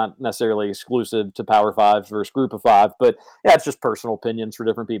universities? And that's not necessarily exclusive to Power 5 versus Group of 5. But yeah, it's just personal opinions for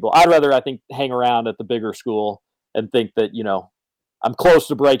different people. I'd rather, I think, hang around at the bigger school and think that, I'm close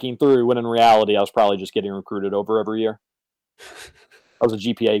to breaking through, when in reality, I was probably just getting recruited over every year. I was a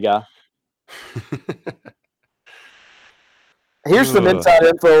GPA guy. Here's some inside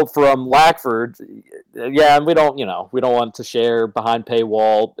info from Lackford. Yeah, and we don't want to share behind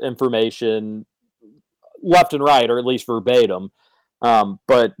paywall information left and right, or at least verbatim.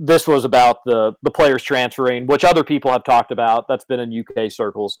 But this was about the players transferring, which other people have talked about. That's been in UK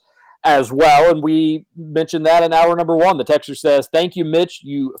circles as well, and we mentioned that in hour number 1. The texter says, "Thank you, Mitch,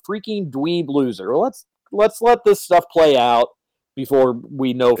 you freaking dweeb loser." Well, let's let this stuff play out before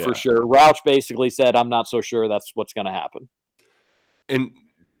we know for sure. Roush basically said, "I'm not so sure that's what's going to happen." And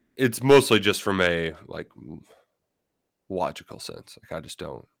it's mostly just from a logical sense. Like, I just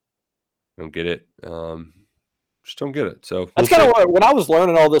don't get it. Just don't get it. So that's kind of what, when I was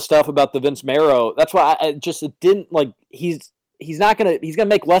learning all this stuff about the Vince Marrow, that's why it didn't he's gonna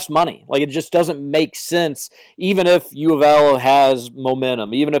make less money. Like, it just doesn't make sense. Even if U of L has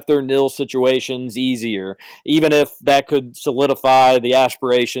momentum, even if their nil situation's easier, even if that could solidify the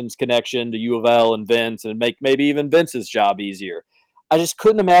aspirations connection to U of L and Vince and make maybe even Vince's job easier. I just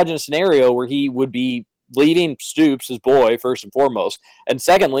couldn't imagine a scenario where he would be leaving Stoops, his boy, first and foremost, and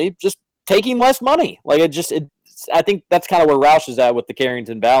secondly, just taking less money. Like, I think that's kind of where Roush is at with the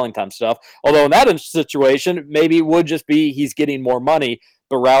Carrington Valentine stuff. Although in that situation, maybe it would just be he's getting more money,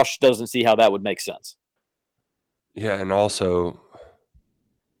 but Roush doesn't see how that would make sense. Yeah, and also,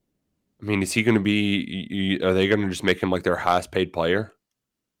 I mean, is he going to be? Are they going to just make him like their highest paid player?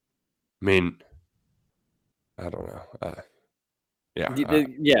 I mean, I don't know.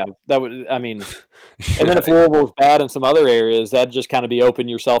 Yeah, that would. I mean, and then if Louisville was bad in some other areas, that'd just kind of be open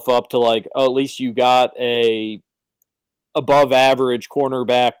yourself up to like, oh, at least you got a above average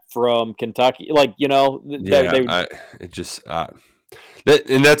cornerback from Kentucky, like and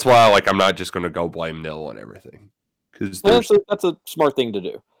that's why I'm not just going to go blame Nil on everything, because that's a smart thing to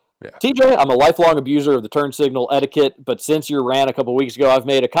do. Yeah. TJ, I'm a lifelong abuser of the turn signal etiquette, but since your rant a couple weeks ago, I've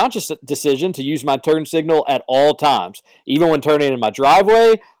made a conscious decision to use my turn signal at all times, even when turning in my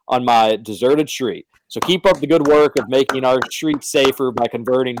driveway on my deserted street. So keep up the good work of making our streets safer by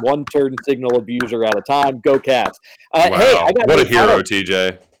converting one turn signal abuser at a time. Go Cats. Wow. Hey, what a hero,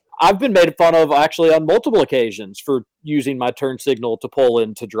 TJ. I've been made fun of actually on multiple occasions for using my turn signal to pull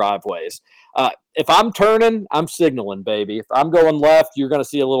into driveways. If I'm turning, I'm signaling, baby. If I'm going left, you're going to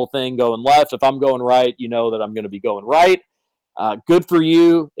see a little thing going left. If I'm going right, you know that I'm going to be going right. Good for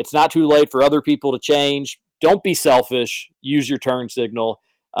you. It's not too late for other people to change. Don't be selfish. Use your turn signal.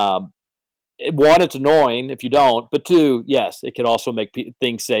 One, it's annoying if you don't, but two, yes, it can also make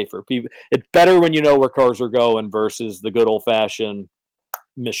things safer. It's better when you know where cars are going versus the good old-fashioned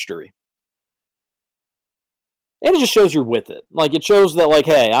mystery. And it just shows you're with it. Like, it shows that, like,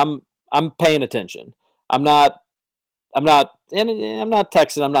 hey, I'm paying attention. I'm not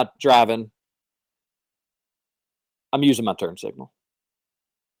texting, I'm not driving. I'm using my turn signal.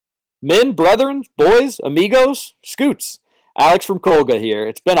 Men, brethren, boys, amigos, scoots. Alex from Colga here.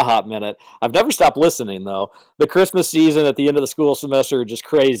 It's been a hot minute. I've never stopped listening, though. The Christmas season at the end of the school semester are just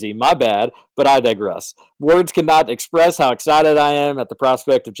crazy. My bad, but I digress. Words cannot express how excited I am at the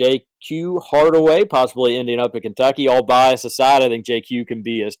prospect of JQ Hardaway possibly ending up in Kentucky. All bias aside, I think JQ can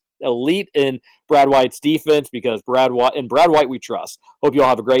be as elite in Brad White's defense because Brad White we trust. Hope you all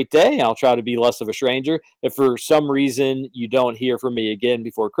have a great day, and I'll try to be less of a stranger. If for some reason you don't hear from me again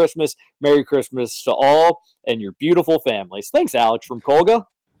before Christmas, Merry Christmas to all and your beautiful families. Thanks, Alex from Colga.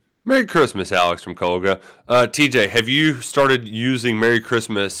 Merry Christmas, Alex from Colga. TJ, have you started using Merry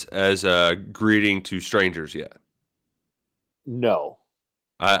Christmas as a greeting to strangers yet? No.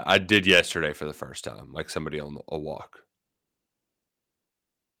 I did yesterday for the first time, like somebody on a walk.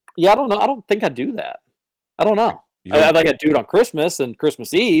 Yeah, I don't know. I don't think I do that. I don't know. I think I do it on Christmas and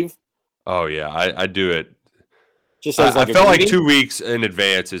Christmas Eve. Oh, yeah. I do it. Just as I felt like 2 weeks in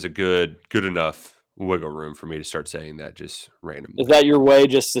advance is a good enough wiggle room for me to start saying that just randomly. Is that your way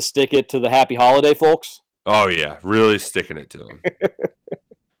just to stick it to the happy holiday folks? Oh, yeah. Really sticking it to them.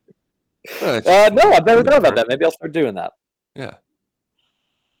 No, I've never thought about that. Maybe I'll start doing that. Yeah.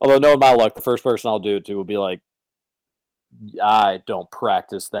 Although, knowing my luck, the first person I'll do it to will be like, I don't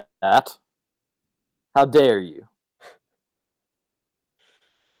practice that. How dare you?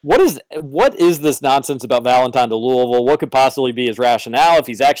 What is this nonsense about Valentine to Louisville? What could possibly be his rationale if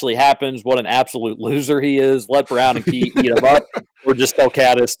he's actually happens? What an absolute loser he is. Let Brown and Key eat him up, or just tell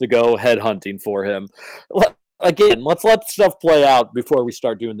Caddis to go head hunting for him. Again, let's let stuff play out before we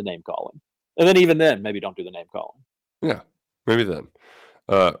start doing the name calling. And then even then, maybe don't do the name calling. Yeah, maybe then.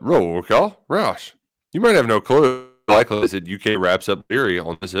 Roll call. Roush, you might have no clue. Likely is it UK wraps up theory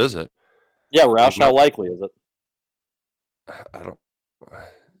on this, is it? Yeah, Roush, how likely is it?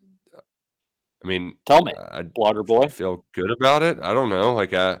 I mean, tell me, blogger boy. I feel good about it. I don't know.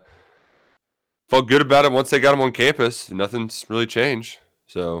 Like, I felt good about it once they got him on campus. Nothing's really changed.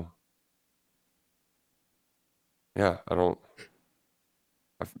 So, yeah,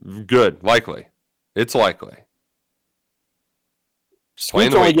 good. Likely. It's likely.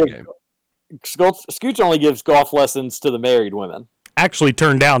 Scoots only gives golf lessons to the married women. Actually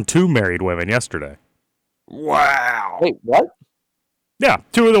turned down 2 married women yesterday. Wow. Wait, what? Yeah,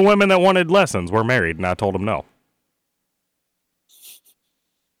 2 of the women that wanted lessons were married, and I told them no.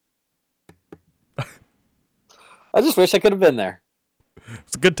 I just wish I could have been there.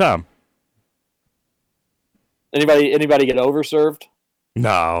 It's a good time. Anybody get overserved?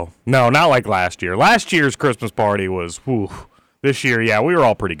 No, not like last year. Last year's Christmas party was, whew. This year, yeah, we were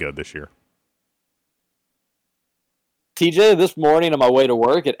all pretty good this year. TJ, this morning on my way to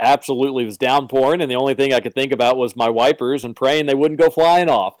work, it absolutely was downpouring, and the only thing I could think about was my wipers and praying they wouldn't go flying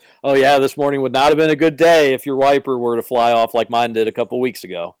off. Oh, yeah, this morning would not have been a good day if your wiper were to fly off like mine did a couple weeks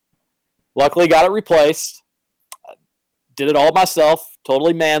ago. Luckily, got it replaced. Did it all myself,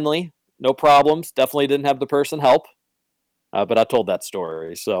 totally manly, no problems. Definitely didn't have the person help, but I told that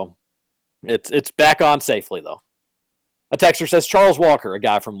story, so it's back on safely, though. A texter says, Charles Walker, a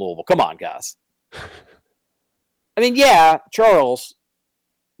guy from Louisville. Come on, guys. I mean, yeah, Charles,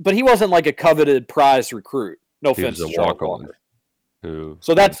 but he wasn't like a coveted prize recruit. No offense to Charles Walker.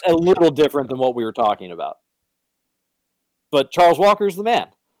 So that's a little different than what we were talking about. But Charles Walker's the man.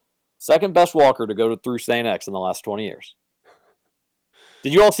 Second best Walker to go through St. X in the last 20 years.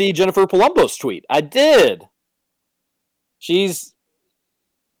 Did you all see Jennifer Palumbo's tweet? I did. She's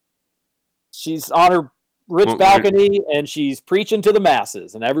on her rich balcony, and she's preaching to the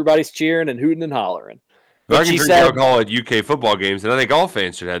masses, and everybody's cheering and hooting and hollering. If I can drink alcohol at UK football games, then I think all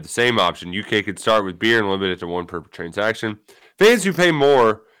fans should have the same option. UK could start with beer and limit it to 1 per transaction. Fans who pay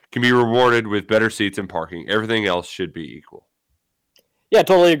more can be rewarded with better seats and parking. Everything else should be equal. Yeah,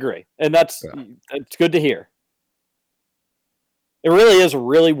 totally agree. And that's good to hear. It really is a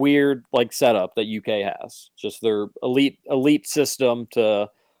really weird setup that UK has. Just their elite system to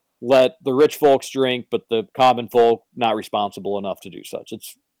let the rich folks drink, but the common folk not responsible enough to do such.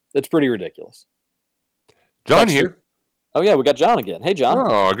 It's pretty ridiculous. John here. Oh, yeah, we got John again. Hey, John.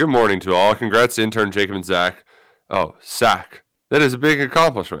 Oh, good morning to all. Congrats to intern Jacob and Zach. Oh, Zach. That is a big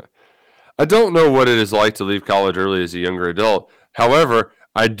accomplishment. I don't know what it is like to leave college early as a younger adult. However,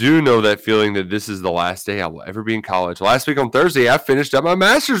 I do know that feeling that this is the last day I will ever be in college. Last week on Thursday, I finished up my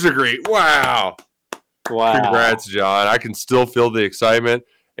master's degree. Wow. Congrats, John. I can still feel the excitement,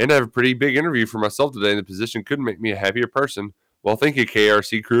 and I have a pretty big interview for myself today, and the position couldn't make me a happier person. Well, thank you,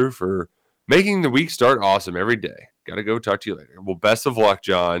 KRC crew, for making the week start awesome every day. Got to go. Talk to you later. Well, best of luck,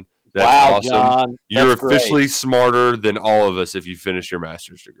 John. That's awesome. John. You're officially smarter than all of us if you finish your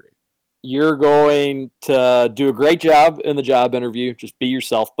master's degree. You're going to do a great job in the job interview. Just be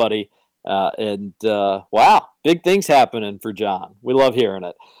yourself, buddy. Wow, big things happening for John. We love hearing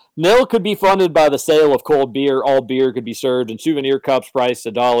it. Nil could be funded by the sale of cold beer. All beer could be served in souvenir cups priced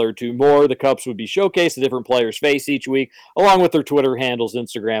 $1 or $2 more. The cups would be showcased a different player's face each week, along with their Twitter handles,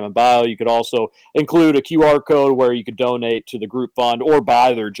 Instagram, and bio. You could also include a QR code where you could donate to the group fund or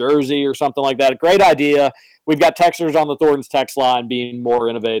buy their jersey or something like that. A great idea. We've got texters on the Thornton's text line being more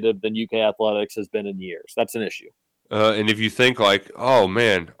innovative than UK Athletics has been in years. That's an issue. And if you think oh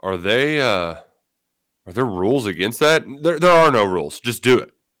man, are there rules against that? There are no rules. Just do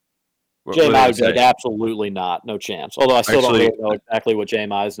it. JMI was absolutely not. No chance. Although I still don't really know exactly what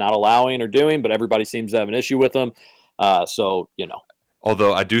JMI is not allowing or doing, but everybody seems to have an issue with them. Although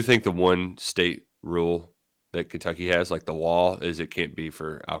I do think the one state rule that Kentucky has, like the law, is it can't be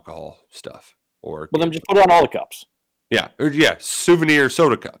for alcohol stuff. Well, then just put it on all the cups. Yeah. Souvenir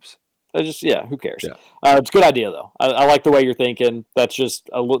soda cups. Who cares? Yeah. It's a good idea, though. I like the way you're thinking. That's just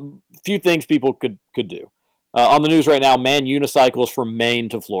a few things people could do. On the news right now, man unicycles from Maine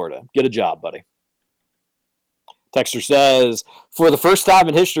to Florida. Get a job, buddy. Texter says, for the first time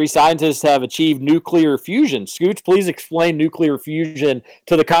in history, scientists have achieved nuclear fusion. Scooch, please explain nuclear fusion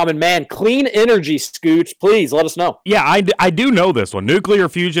to the common man. Clean energy, Scooch. Please let us know. Yeah, I do know this one. Nuclear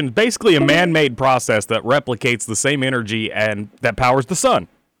fusion is basically a man-made process that replicates the same energy and that powers the sun.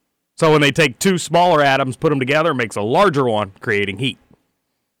 So when they take two smaller atoms, put them together, it makes a larger one, creating heat.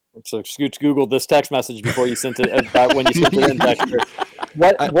 So Scooch Googled this text message before you sent it. When you sent it in, Dexter.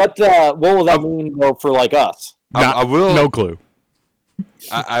 What will that mean though for like us? I will. No clue.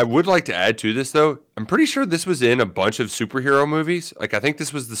 I would like to add to this though. I'm pretty sure this was in a bunch of superhero movies. Like I think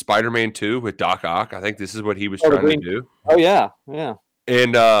this was the Spider-Man 2 with Doc Ock. I think this is what he was trying to do. Oh yeah.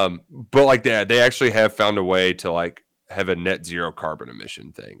 And but like that, they actually have found a way to like have a net zero carbon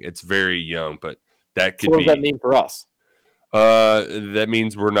emission thing. It's very young, but that could What be. does that mean for us? That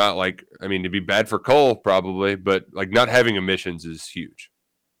means we're not like. I mean, it'd be bad for coal probably, but like not having emissions is huge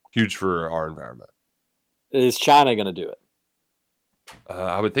for our environment. Is China going to do it?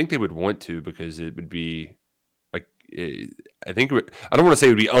 I would think they would want to because it would be like I think I don't want to say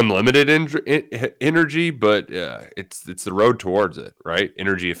it would be unlimited energy, but it's the road towards it, right?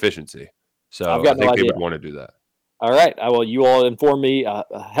 Energy efficiency. So I think they would want to do that. All right. You all informed me a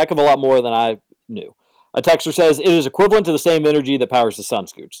heck of a lot more than I knew. A texter says it is equivalent to the same energy that powers the sun,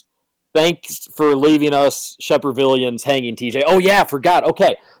 Scoots. Thanks for leaving us Shepherdvillians hanging, TJ. Oh yeah, forgot.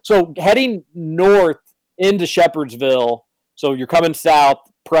 Okay, so heading north into Shepherdsville. So you're coming south,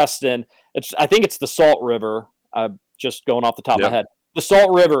 Preston. I think it's the Salt River. Just going off the top of my head. The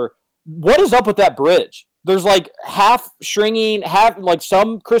Salt River. What is up with that bridge? There's like half stringing, like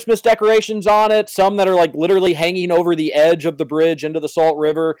some Christmas decorations on it, some that are like literally hanging over the edge of the bridge into the Salt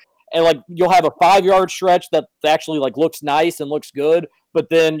River. And like you'll have a 5-yard stretch that actually like looks nice and looks good, but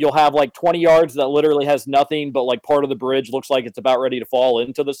then you'll have like 20 yards that literally has nothing, but like part of the bridge looks like it's about ready to fall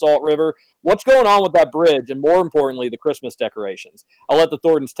into the Salt River. What's going on with that bridge? And more importantly, the Christmas decorations. I'll let the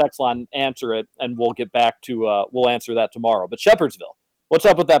Thornton's text line answer it, and we'll get back to we'll answer that tomorrow. But Shepherdsville, what's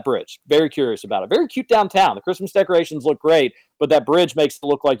up with that bridge? Very curious about it. Very cute downtown. The Christmas decorations look great, but that bridge makes it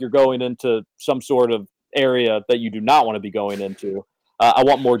look like you're going into some sort of area that you do not want to be going into. I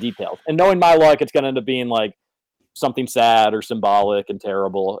want more details. And knowing my luck, it's going to end up being like something sad or symbolic and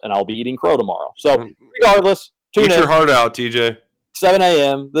terrible, and I'll be eating crow tomorrow. So regardless, tune in. Eat your heart out, TJ. 7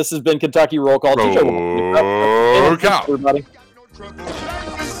 a.m. This has been Kentucky Roll Call. Roll Call. Everybody.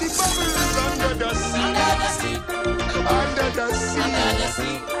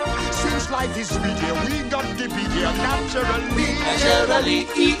 Since life is sweet here, we got to be here naturally.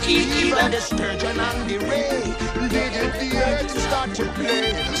 Even the sturgeon and the ray, they get the earth to start to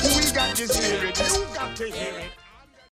play. We got to hear it, you got to hear it.